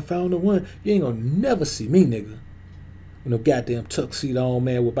think I found the one. You ain't gonna never see me, nigga. You know, goddamn tuxedo on,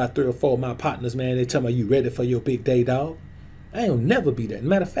 man, with about 3 or 4 of my partners, man. They tell me you ready for your big day, dog. I ain't gonna never be that.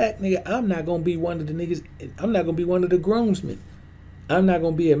 Matter of fact, nigga, I'm not gonna be one of the niggas. I'm not gonna be one of the groomsmen. I'm not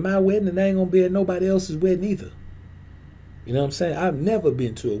gonna be at my wedding, and I ain't gonna be at nobody else's wedding either. You know what I'm saying? I've never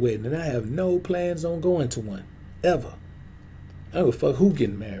been to a wedding, and I have no plans on going to one. Ever. I don't give a fuck who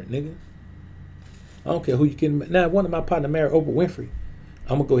getting married, nigga. I don't care who you getting married. Now, if one of my partners married Oprah Winfrey,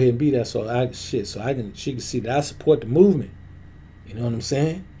 I'm gonna go ahead and be there she can see that I support the movement. You know what I'm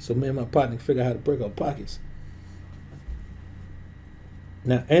saying? So me and my partner can figure out how to break our pockets.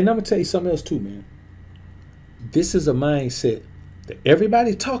 Now, and I'm gonna tell you something else too, man. This is a mindset that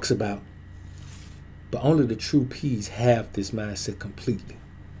everybody talks about, but only the true P's have this mindset completely.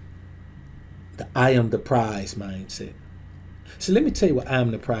 The I am the prize mindset. So let me tell you what I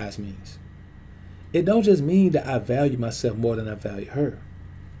am the prize means. It don't just mean that I value myself more than I value her.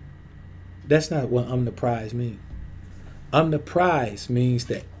 That's not what I'm the prize means. I'm the prize means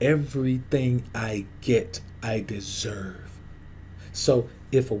that everything I get, I deserve. So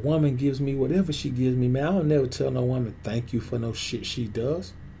if a woman gives me whatever she gives me, man, I'll never tell no woman thank you for no shit she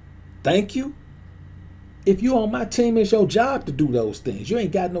does. Thank you? If you on my team, it's your job to do those things. You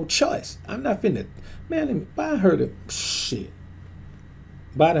ain't got no choice. I'm not finna, man, I heard it, shit.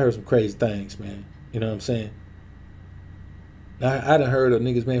 But I heard some crazy things, man. You know what I'm saying? I done heard of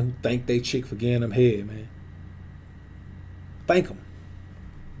niggas, man, who thank they chick for getting them head, man. Thank them.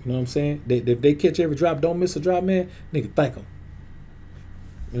 You know what I'm saying? If they catch every drop, don't miss a drop, man, nigga, thank them.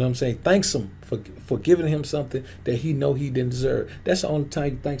 You know what I'm saying? Thanks him for giving him something that he know he didn't deserve. That's the only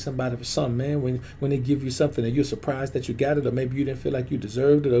time you thank somebody for something, man. When they give you something and you're surprised that you got it, or maybe you didn't feel like you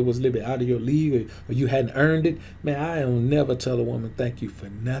deserved it, or it was a little bit out of your league, or you hadn't earned it. Man, I will never tell a woman thank you for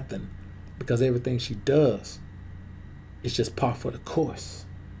nothing, because everything she does is just par for the course.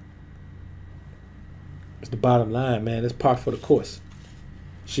 It's the bottom line, man. It's par for the course.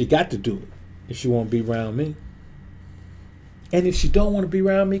 She got to do it if she won't be around me. And if she don't want to be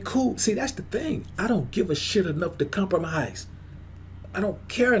around me, cool. See, that's the thing. I don't give a shit enough to compromise. I don't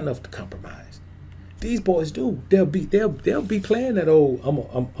care enough to compromise. These boys do. They'll be playing that old. I'm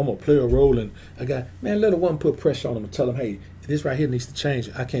gonna play a role, and I got, man. Let a woman put pressure on them and tell them, hey, this right here needs to change.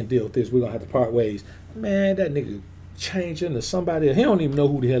 I can't deal with this. We're gonna have to part ways. Man, that nigga change into somebody else. He don't even know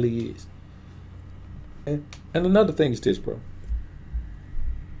who the hell he is. And another thing is this, bro.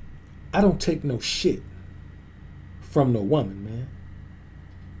 I don't take no shit from no woman, man.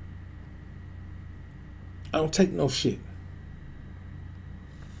 I don't take no shit.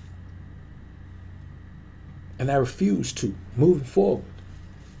 And I refuse to, moving forward.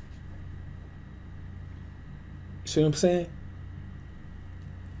 See what I'm saying?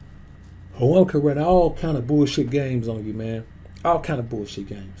 A woman can run all kind of bullshit games on you, man. All kind of bullshit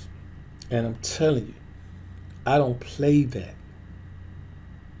games. And I'm telling you, I don't play that.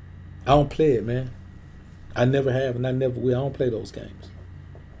 I don't play it, man. I never have, and I never will. I don't play those games.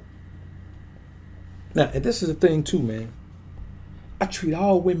 Now, and this is the thing too, man. I treat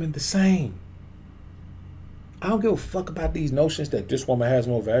all women the same. I don't give a fuck about these notions that this woman has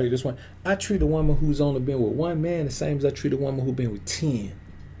more value, this one. I treat a woman who's only been with one man the same as I treat a woman who's been with 10.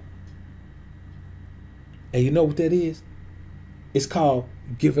 And you know what that is? It's called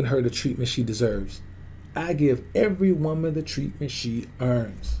giving her the treatment she deserves. I give every woman the treatment she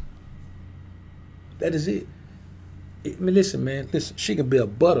earns. That is it. I mean, listen, man. Listen, she can be a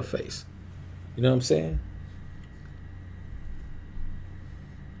butterface. You know what I'm saying?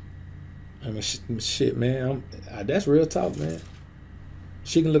 I mean, shit, man. That's real talk, man.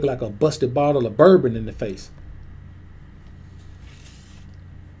 She can look like a busted bottle of bourbon in the face.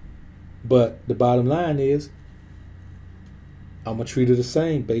 But the bottom line is, I'm going to treat her the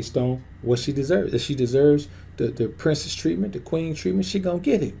same based on what she deserves. If she deserves the princess treatment, the queen treatment, she going to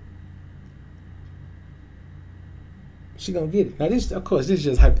get it. She gonna get it. Now this, of course, this is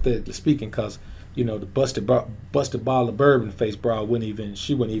just hypothetically speaking, because you know the busted bottle of bourbon face broad wouldn't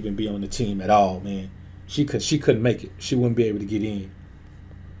even be on the team at all, man. She couldn't make it. She wouldn't be able to get in.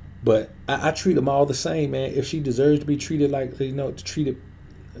 But I treat them all the same, man. If she deserves to be treated like, you know, treated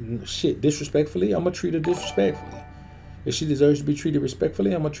disrespectfully, I'm gonna treat her disrespectfully. If she deserves to be treated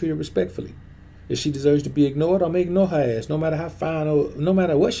respectfully, I'm gonna treat her respectfully. If she deserves to be ignored, I'm gonna ignore her ass, no matter how fine or no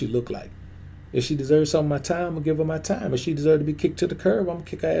matter what she look like. If she deserves some of my time, I'm going to give her my time. If she deserves to be kicked to the curb, I'm going to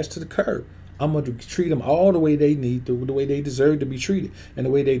kick her ass to the curb. I'm going to treat them all the way they need, the way they deserve to be treated. And the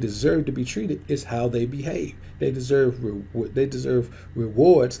way they deserve to be treated is how they behave. They deserve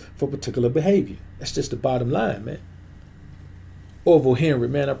rewards for particular behavior. That's just the bottom line, man. Orville Henry,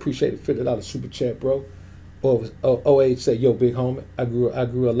 man, I appreciate it. $50 super chat, bro. OH say, yo, big homie, I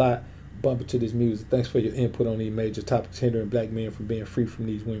grew a lot bumping to this music. Thanks for your input on these major topics hindering black men from being free from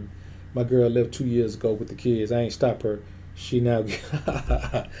these women. My girl left 2 years ago with the kids. I ain't stop her. She now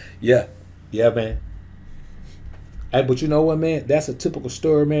yeah, man. Hey, but you know what, man? That's a typical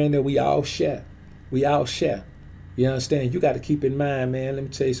story, man, that we all share. We all share. You understand? You got to keep in mind, man. Let me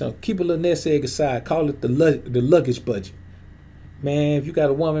tell you something. Keep a little nest egg aside. Call it the luggage budget. Man, if you got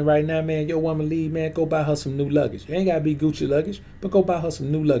a woman right now, man, your woman leave, man, go buy her some new luggage. It ain't got to be Gucci luggage, but go buy her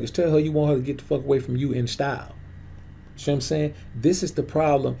some new luggage. Tell her you want her to get the fuck away from you in style. See what I'm saying? This is the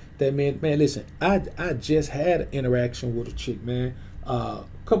problem that, man, listen, I just had an interaction with a chick, man, a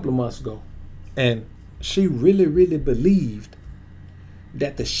couple of months ago. And she really, really believed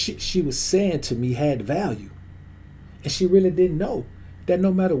that the shit she was saying to me had value. And she really didn't know that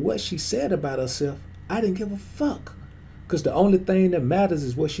no matter what she said about herself, I didn't give a fuck. Because the only thing that matters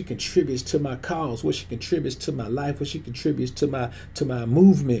is what she contributes to my cause, what she contributes to my life, what she contributes to my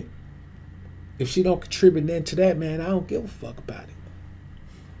movement. If she don't contribute nothing to that, man, I don't give a fuck about it.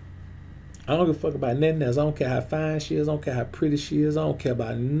 I don't give a fuck about nothing else. I don't care how fine she is. I don't care how pretty she is. I don't care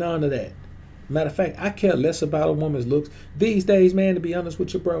about none of that. Matter of fact, I care less about a woman's looks. These days, man, to be honest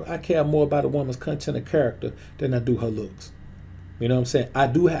with you, bro, I care more about a woman's content and character than I do her looks. You know what I'm saying? I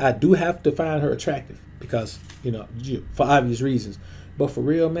do have to find her attractive because, you know, for obvious reasons. But for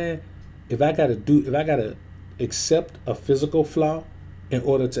real, man, if I gotta accept a physical flaw in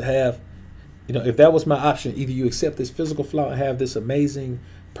order to have, you know, if that was my option, either you accept this physical flaw and have this amazing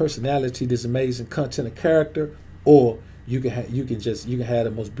personality, this amazing content and character, or you can have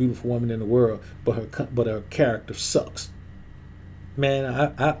the most beautiful woman in the world, but her character sucks. Man,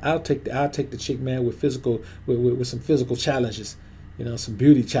 I'll take the chick, man, with some physical challenges, you know, some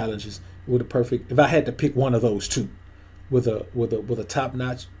beauty challenges, with a perfect. If I had to pick one of those two, with a top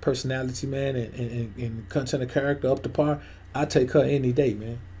notch personality, man, and content and character up to par, I take her any day,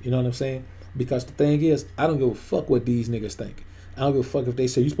 man. You know what I'm saying? Because the thing is, I don't give a fuck what these niggas think. I don't give a fuck if they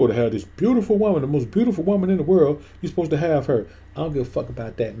say you're supposed to have this beautiful woman, the most beautiful woman in the world. You're supposed to have her. I don't give a fuck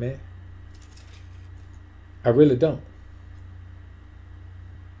about that, man. I really don't.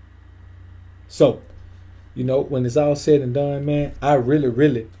 So, you know, when it's all said and done, man, I really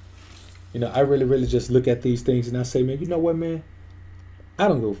just look at these things and I say, man, you know what, man? I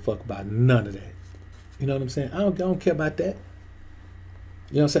don't give a fuck about none of that. You know what I'm saying? I don't care about that.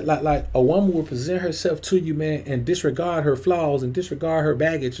 You know what I'm saying? Like a woman will present herself to you, man, and disregard her flaws and disregard her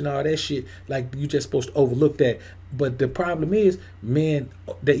baggage and all that shit. Like you just supposed to overlook that. But the problem is, men,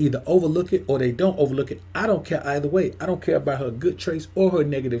 they either overlook it or they don't overlook it. I don't care either way. I don't care about her good traits or her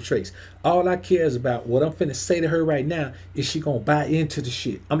negative traits. All I care is about what I'm finna say to her right now. Is she gonna buy into the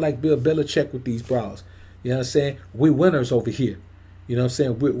shit? I'm like Bill Belichick with these bras. You know what I'm saying? We're winners over here. You know what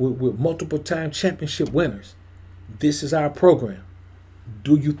I'm saying? We're multiple time championship winners. This is our program.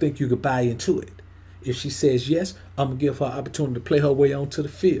 Do you think you could buy into it? If she says yes, I'm going to give her an opportunity to play her way onto the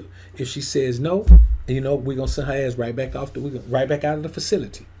field. If she says no, you know, we're going to send her ass right back out of the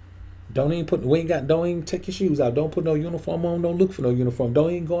facility. Don't even take your shoes out. Don't put no uniform on. Don't look for no uniform.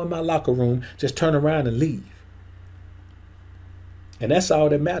 Don't even go in my locker room. Just turn around and leave. And that's all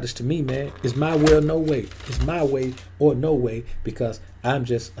that matters to me, man. It's my way or no way. It's my way or no way, because I'm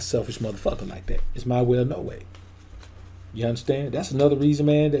just a selfish motherfucker like that. It's my way or no way. You understand? That's another reason,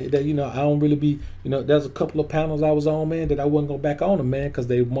 man, that you know, I don't really be, you know, there's a couple of panels I was on, man, that I wouldn't go back on them, man, because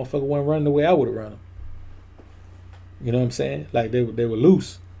they motherfucker weren't running the way I would have run them. You know what I'm saying? Like they were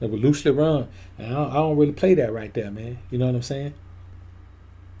loose. They were loosely run. And I don't really play that right there, man. You know what I'm saying?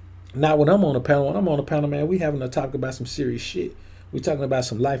 Now when I'm on a panel, man, we having a talk about some serious shit. We talking about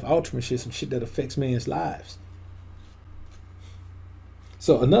some life altering shit, some shit that affects men's lives.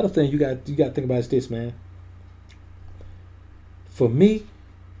 So another thing you got to think about is this, man. For me,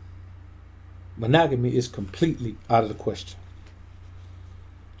 monogamy is completely out of the question.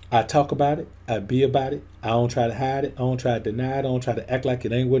 I talk about it. I be about it. I don't try to hide it. I don't try to deny it. I don't try to act like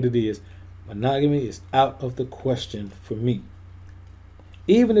it ain't what it is. Monogamy is out of the question for me.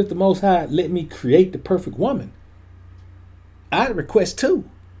 Even if the Most High let me create the perfect woman, I'd request two.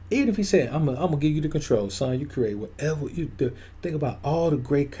 Even if he said, I'm gonna give you the control, son. You create whatever you do. Think about all the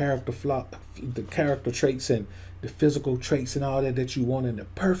great character traits and the physical traits and all that you want in the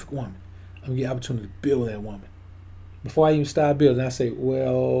perfect woman. I'm gonna get the opportunity to build that woman. Before I even start building, I say,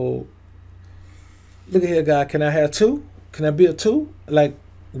 well, look at here, God. Can I have two? Can I build two? Like,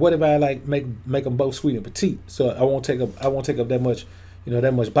 what if I like make them both sweet and petite? So I won't take up that much, you know,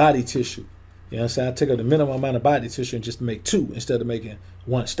 that much body tissue. You know what I'm saying? I take up the minimum amount of body tissue and just make two instead of making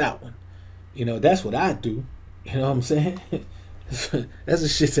one stout one. You know, that's what I do. You know what I'm saying? That's the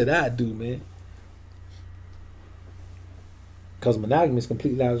shit that I do, man. Because monogamy is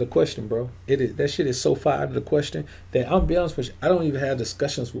completely out of the question, bro. It is, that shit is so far out of the question that I'm be honest with you, I don't even have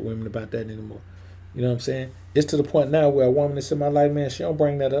discussions with women about that anymore. You know what I'm saying? It's to the point now where a woman that's in my life, man, she don't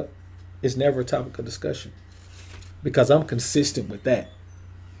bring that up. It's never a topic of discussion because I'm consistent with that.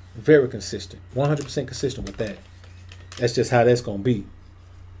 Very consistent, 100% consistent with that. That's just how that's gonna be.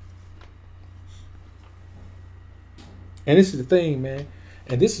 And this is the thing, man.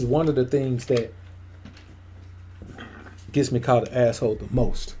 And this is one of the things that gets me called an asshole the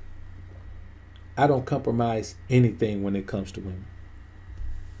most. I don't compromise anything when it comes to women.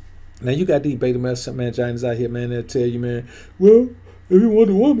 Now you got these beta male vaginas out here, man, that tell you, man, well, if you want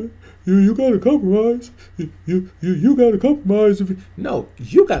a woman, you gotta compromise. You gotta compromise. No,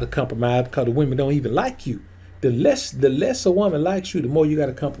 you gotta compromise because the women don't even like you. The less a woman likes you, the more you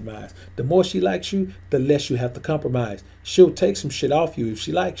gotta compromise. The more she likes you, the less you have to compromise. She'll take some shit off you if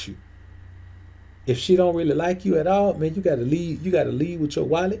she likes you. If she don't really like you at all, man, you gotta leave. You gotta leave with your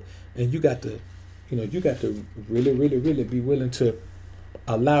wallet, and you got to, you got to really, really, really be willing to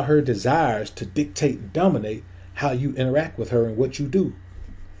allow her desires to dictate and dominate how you interact with her and what you do.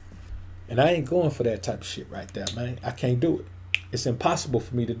 And I ain't going for that type of shit right there, man. I can't do it. It's impossible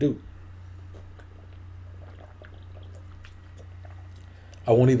for me to do.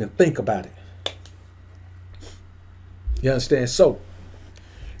 I won't even think about it. You understand? So,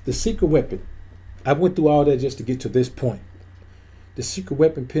 the secret weapon. I went through all that just to get to this point. The secret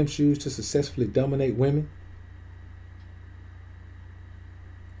weapon pimps use to successfully dominate women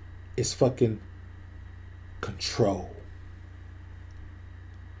is fucking control.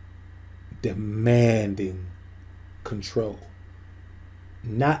 Demanding control.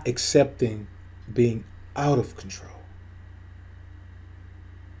 Not accepting being out of control.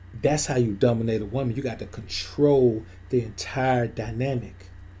 That's how you dominate a woman. You got to control the entire dynamic.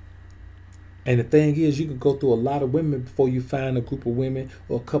 And the thing is, you can go through a lot of women before you find a group of women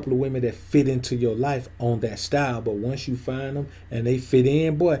or a couple of women that fit into your life on that style. But once you find them and they fit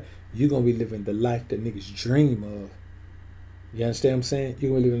in, boy, you're going to be living the life that niggas dream of. You understand what I'm saying?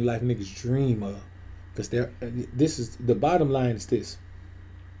 You're going to be living the life niggas dream of. Because this is the bottom line is this.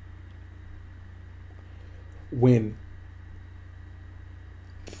 When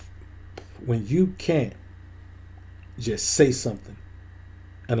you can't just say something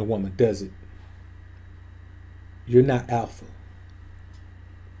and a woman does it, you're not alpha.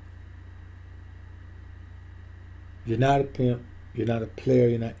 You're not a pimp. You're not a player.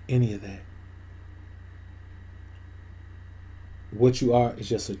 You're not any of that. What you are is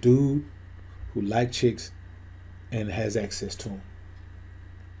just a dude who likes chicks and has access to them.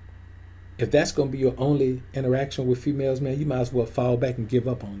 If that's going to be your only interaction with females, man, you might as well fall back and give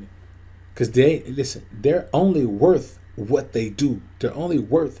up on it. Because they're only worth what they do. They're only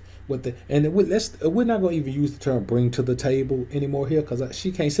worth what they, and we're not going to even use the term bring to the table anymore here because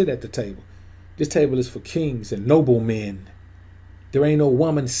she can't sit at the table. This table is for kings and noblemen. There ain't no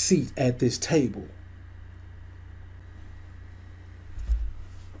woman's seat at this table.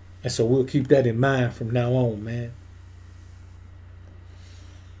 And so we'll keep that in mind from now on, man.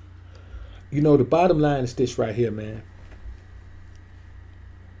 The bottom line is this right here, man.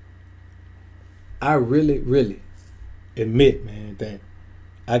 I really, really admit, man, that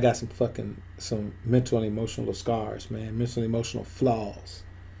I got some mental and emotional scars, man, mental and emotional flaws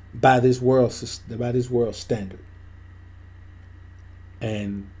by this world standard.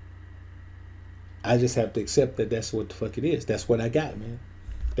 And I just have to accept that that's what the fuck it is. That's what I got, man.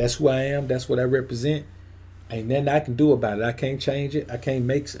 That's who I am. That's what I represent. Ain't nothing I can do about it. I can't change it. I can't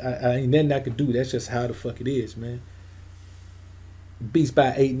I ain't nothing I can do. That's just how the fuck it is, man. Beats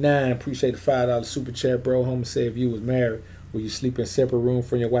by 8-9. Appreciate the $5 super chat, bro. Homer said, if you was married, will you sleep in separate room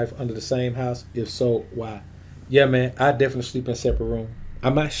from your wife under the same house? If so, why? Yeah, man, I definitely sleep in separate room.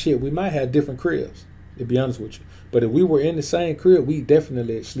 We might have different cribs, to be honest with you. But if we were in the same crib, we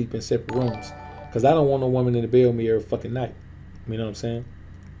definitely sleep in separate rooms. Because I don't want no woman in the bed with me every fucking night. You know what I'm saying?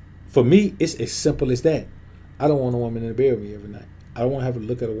 For me, it's as simple as that. I don't want a woman in the bed with me every night. I don't want to have to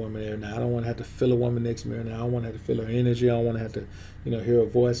look at a woman every night. I don't want to have to feel a woman next to me every night. I don't want to have to feel her energy. I don't want to have to, hear her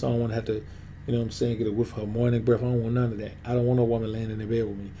voice. I don't want to have to, get a whiff of her morning breath. I don't want none of that. I don't want no woman laying in the bed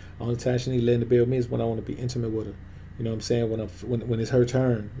with me. The only time she need to lay in the bed with me is when I want to be intimate with her. You know what I'm saying? When it's her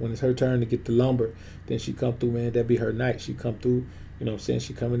turn. When it's her turn to get the lumber, then she come through, man. That be her night. She come through. You know what I'm saying?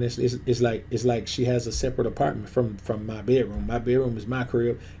 She come in there. It's like she has a separate apartment from my bedroom. My bedroom is my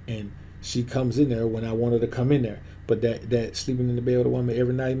crib, and she comes in there when I want her to come in there. But that sleeping in the bed with a woman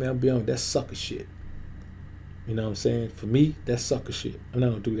every night, man, I'm beyond, that's sucker shit. You know what I'm saying? For me, that's sucker shit. I'm not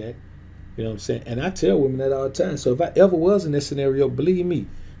gonna do that. You know what I'm saying? And I tell women that all the time. So if I ever was in this scenario, believe me,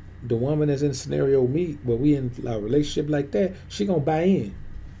 the woman that's in the scenario with me, where we in a relationship like that, she gonna buy in.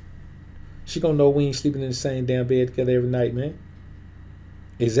 She gonna know we ain't sleeping in the same damn bed together every night, man.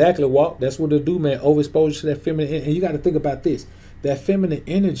 Exactly, Walk. That's what it'll do, man. Overexposure to that feminine, and you got to think about this: that feminine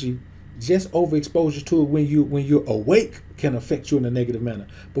energy, just overexposure to it when you're awake can affect you in a negative manner.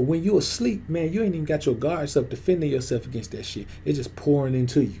 But when you're asleep, man, you ain't even got your guards up defending yourself against that shit. It's just pouring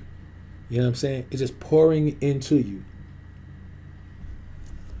into you. You know what I'm saying? It's just pouring into you.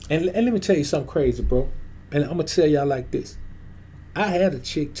 And let me tell you something crazy, bro. And I'm gonna tell y'all like this: I had a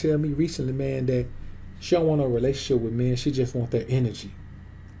chick tell me recently, man, that she don't want a relationship with men. She just want their energy.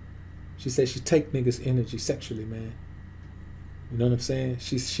 She said she take niggas' energy sexually, man. You know what I'm saying?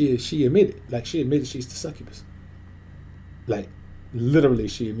 She admitted, like she admitted she's the succubus. Like literally,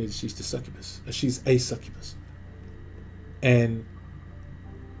 she admitted she's the succubus. She's a succubus. And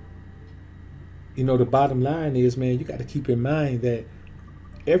you know, the bottom line is, man, you got to keep in mind that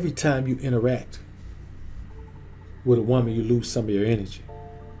every time you interact with a woman, you lose some of your energy.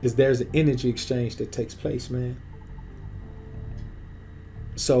 There's an energy exchange that takes place, man.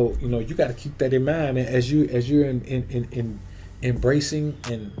 So, you know, you got to keep that in mind, man, as you're in embracing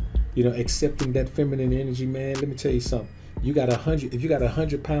and, you know, accepting that feminine energy, man. Let me tell you something. If you got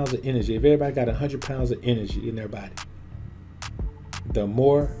 100 pounds of energy, if everybody got 100 pounds of energy in their body, the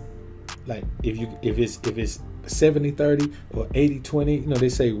more, like, if it's 70-30 or 80-20, you know, they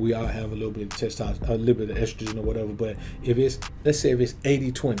say we all have a little bit of testosterone, a little bit of estrogen or whatever, but if it's, let's say if it's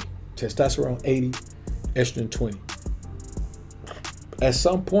 80-20, testosterone 80, estrogen 20. At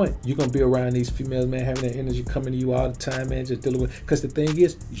some point, you're going to be around these females, man, having that energy coming to you all the time, man, just dealing with, because the thing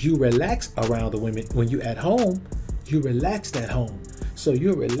is, you relax around the women. When you at home, you relaxed at home. So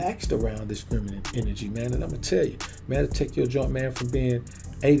you're relaxed around this feminine energy, man. And I'm going to tell you, man, it'll take your joint, man, from being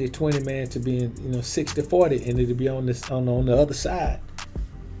 80-20, man, to being, you know, 60-40, and it'll be on the other side.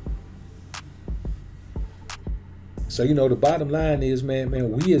 So, you know, the bottom line is, man,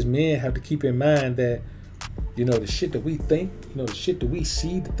 we as men have to keep in mind that, you know, the shit that we think, you know, the shit that we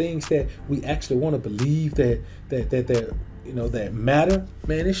see, the things that we actually want to believe that you know, that matter,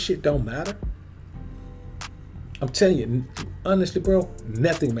 man, this shit don't matter. I'm telling you, honestly, bro,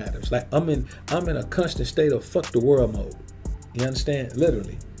 nothing matters. Like I'm in a constant state of fuck the world mode. You understand?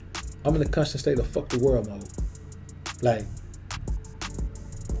 Literally, I'm in a constant state of fuck the world mode. Like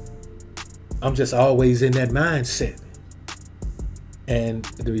I'm just always in that mindset. And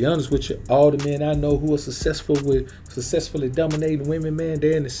to be honest with you, all the men I know who are successfully dominating women, man,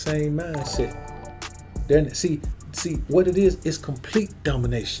 they're in the same mindset. See what it is. It's complete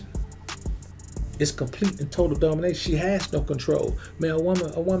domination. It's complete and total domination. She has no control, man. A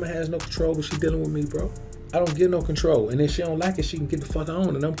woman has no control when she's dealing with me, bro. I don't get no control, and if she don't like it, she can get the fuck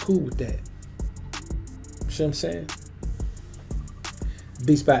on, and I'm cool with that. See what I'm saying?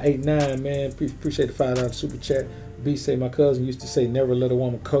 Beast by 89, man. Appreciate the $5 super chat. Beast say, my cousin used to say, never let a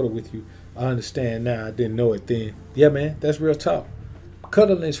woman cuddle with you. I understand now. I didn't know it then. Yeah, man. That's real talk.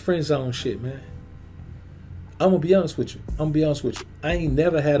 Cuddling is friend zone shit, man. I'm going to be honest with you. I ain't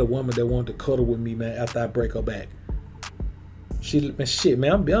never had a woman that wanted to cuddle with me, man, after I break her back. Shit, man. I'm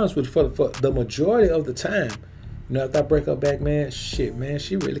going to be honest with you. For the majority of the time, you know, after I break her back, man, shit, man,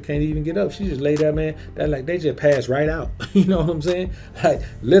 she really can't even get up. She just lay there, man. They just pass right out. You know what I'm saying? Like,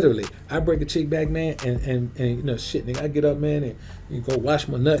 literally, I break a chick back, man, and you know, shit, nigga, I get up, man, and you go wash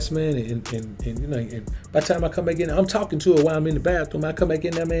my nuts, man, and you know, and by the time I come back in, I'm talking to her while I'm in the bathroom. I come back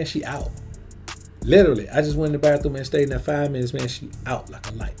in there, man, she out. Literally, I just went in the bathroom and stayed in there 5 minutes, man, she out like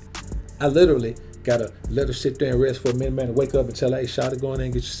a light. I literally gotta let her sit there and rest for a minute, man, and wake up and tell her, hey, shawty, go in there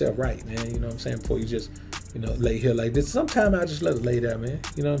and get yourself right, man. You know what I'm saying? Before you just, you know, lay here like this. Sometimes I just let her lay there, man.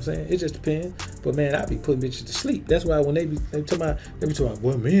 You know what I'm saying? It just depends. But man, I be putting bitches to sleep. That's why when they be talking about,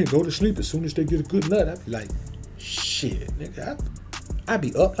 well, man, go to sleep as soon as they get a good nut. I be like, shit, nigga, I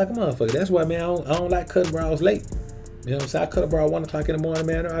be up like a motherfucker. That's why, man, I don't like cutting bras late. You know what I'm saying? I cut a bra 1 o'clock in the morning,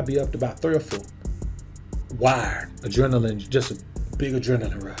 man. I be up to about 3 or 4. Wired, adrenaline, just a big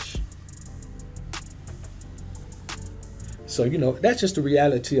adrenaline rush. So, you know, that's just the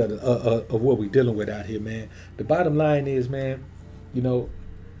reality of what we're dealing with out here, man. The bottom line is, man, you know,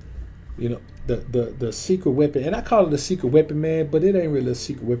 the secret weapon, and I call it a secret weapon, man, but it ain't really a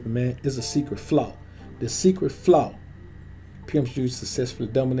secret weapon, man. It's a secret flaw. The secret flaw pimps use to successfully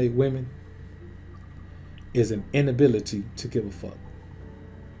dominate women is an inability to give a fuck.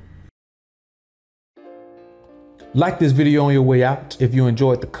 Like this video on your way out if you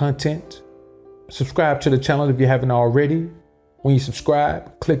enjoyed the content. Subscribe to the channel if you haven't already. When you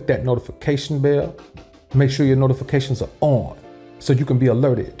subscribe, click that notification bell. Make sure your notifications are on. so you can be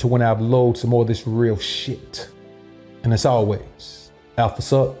alerted to when I upload some more of this real shit. And as always,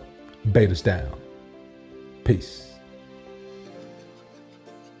 alphas up, betas down. Peace.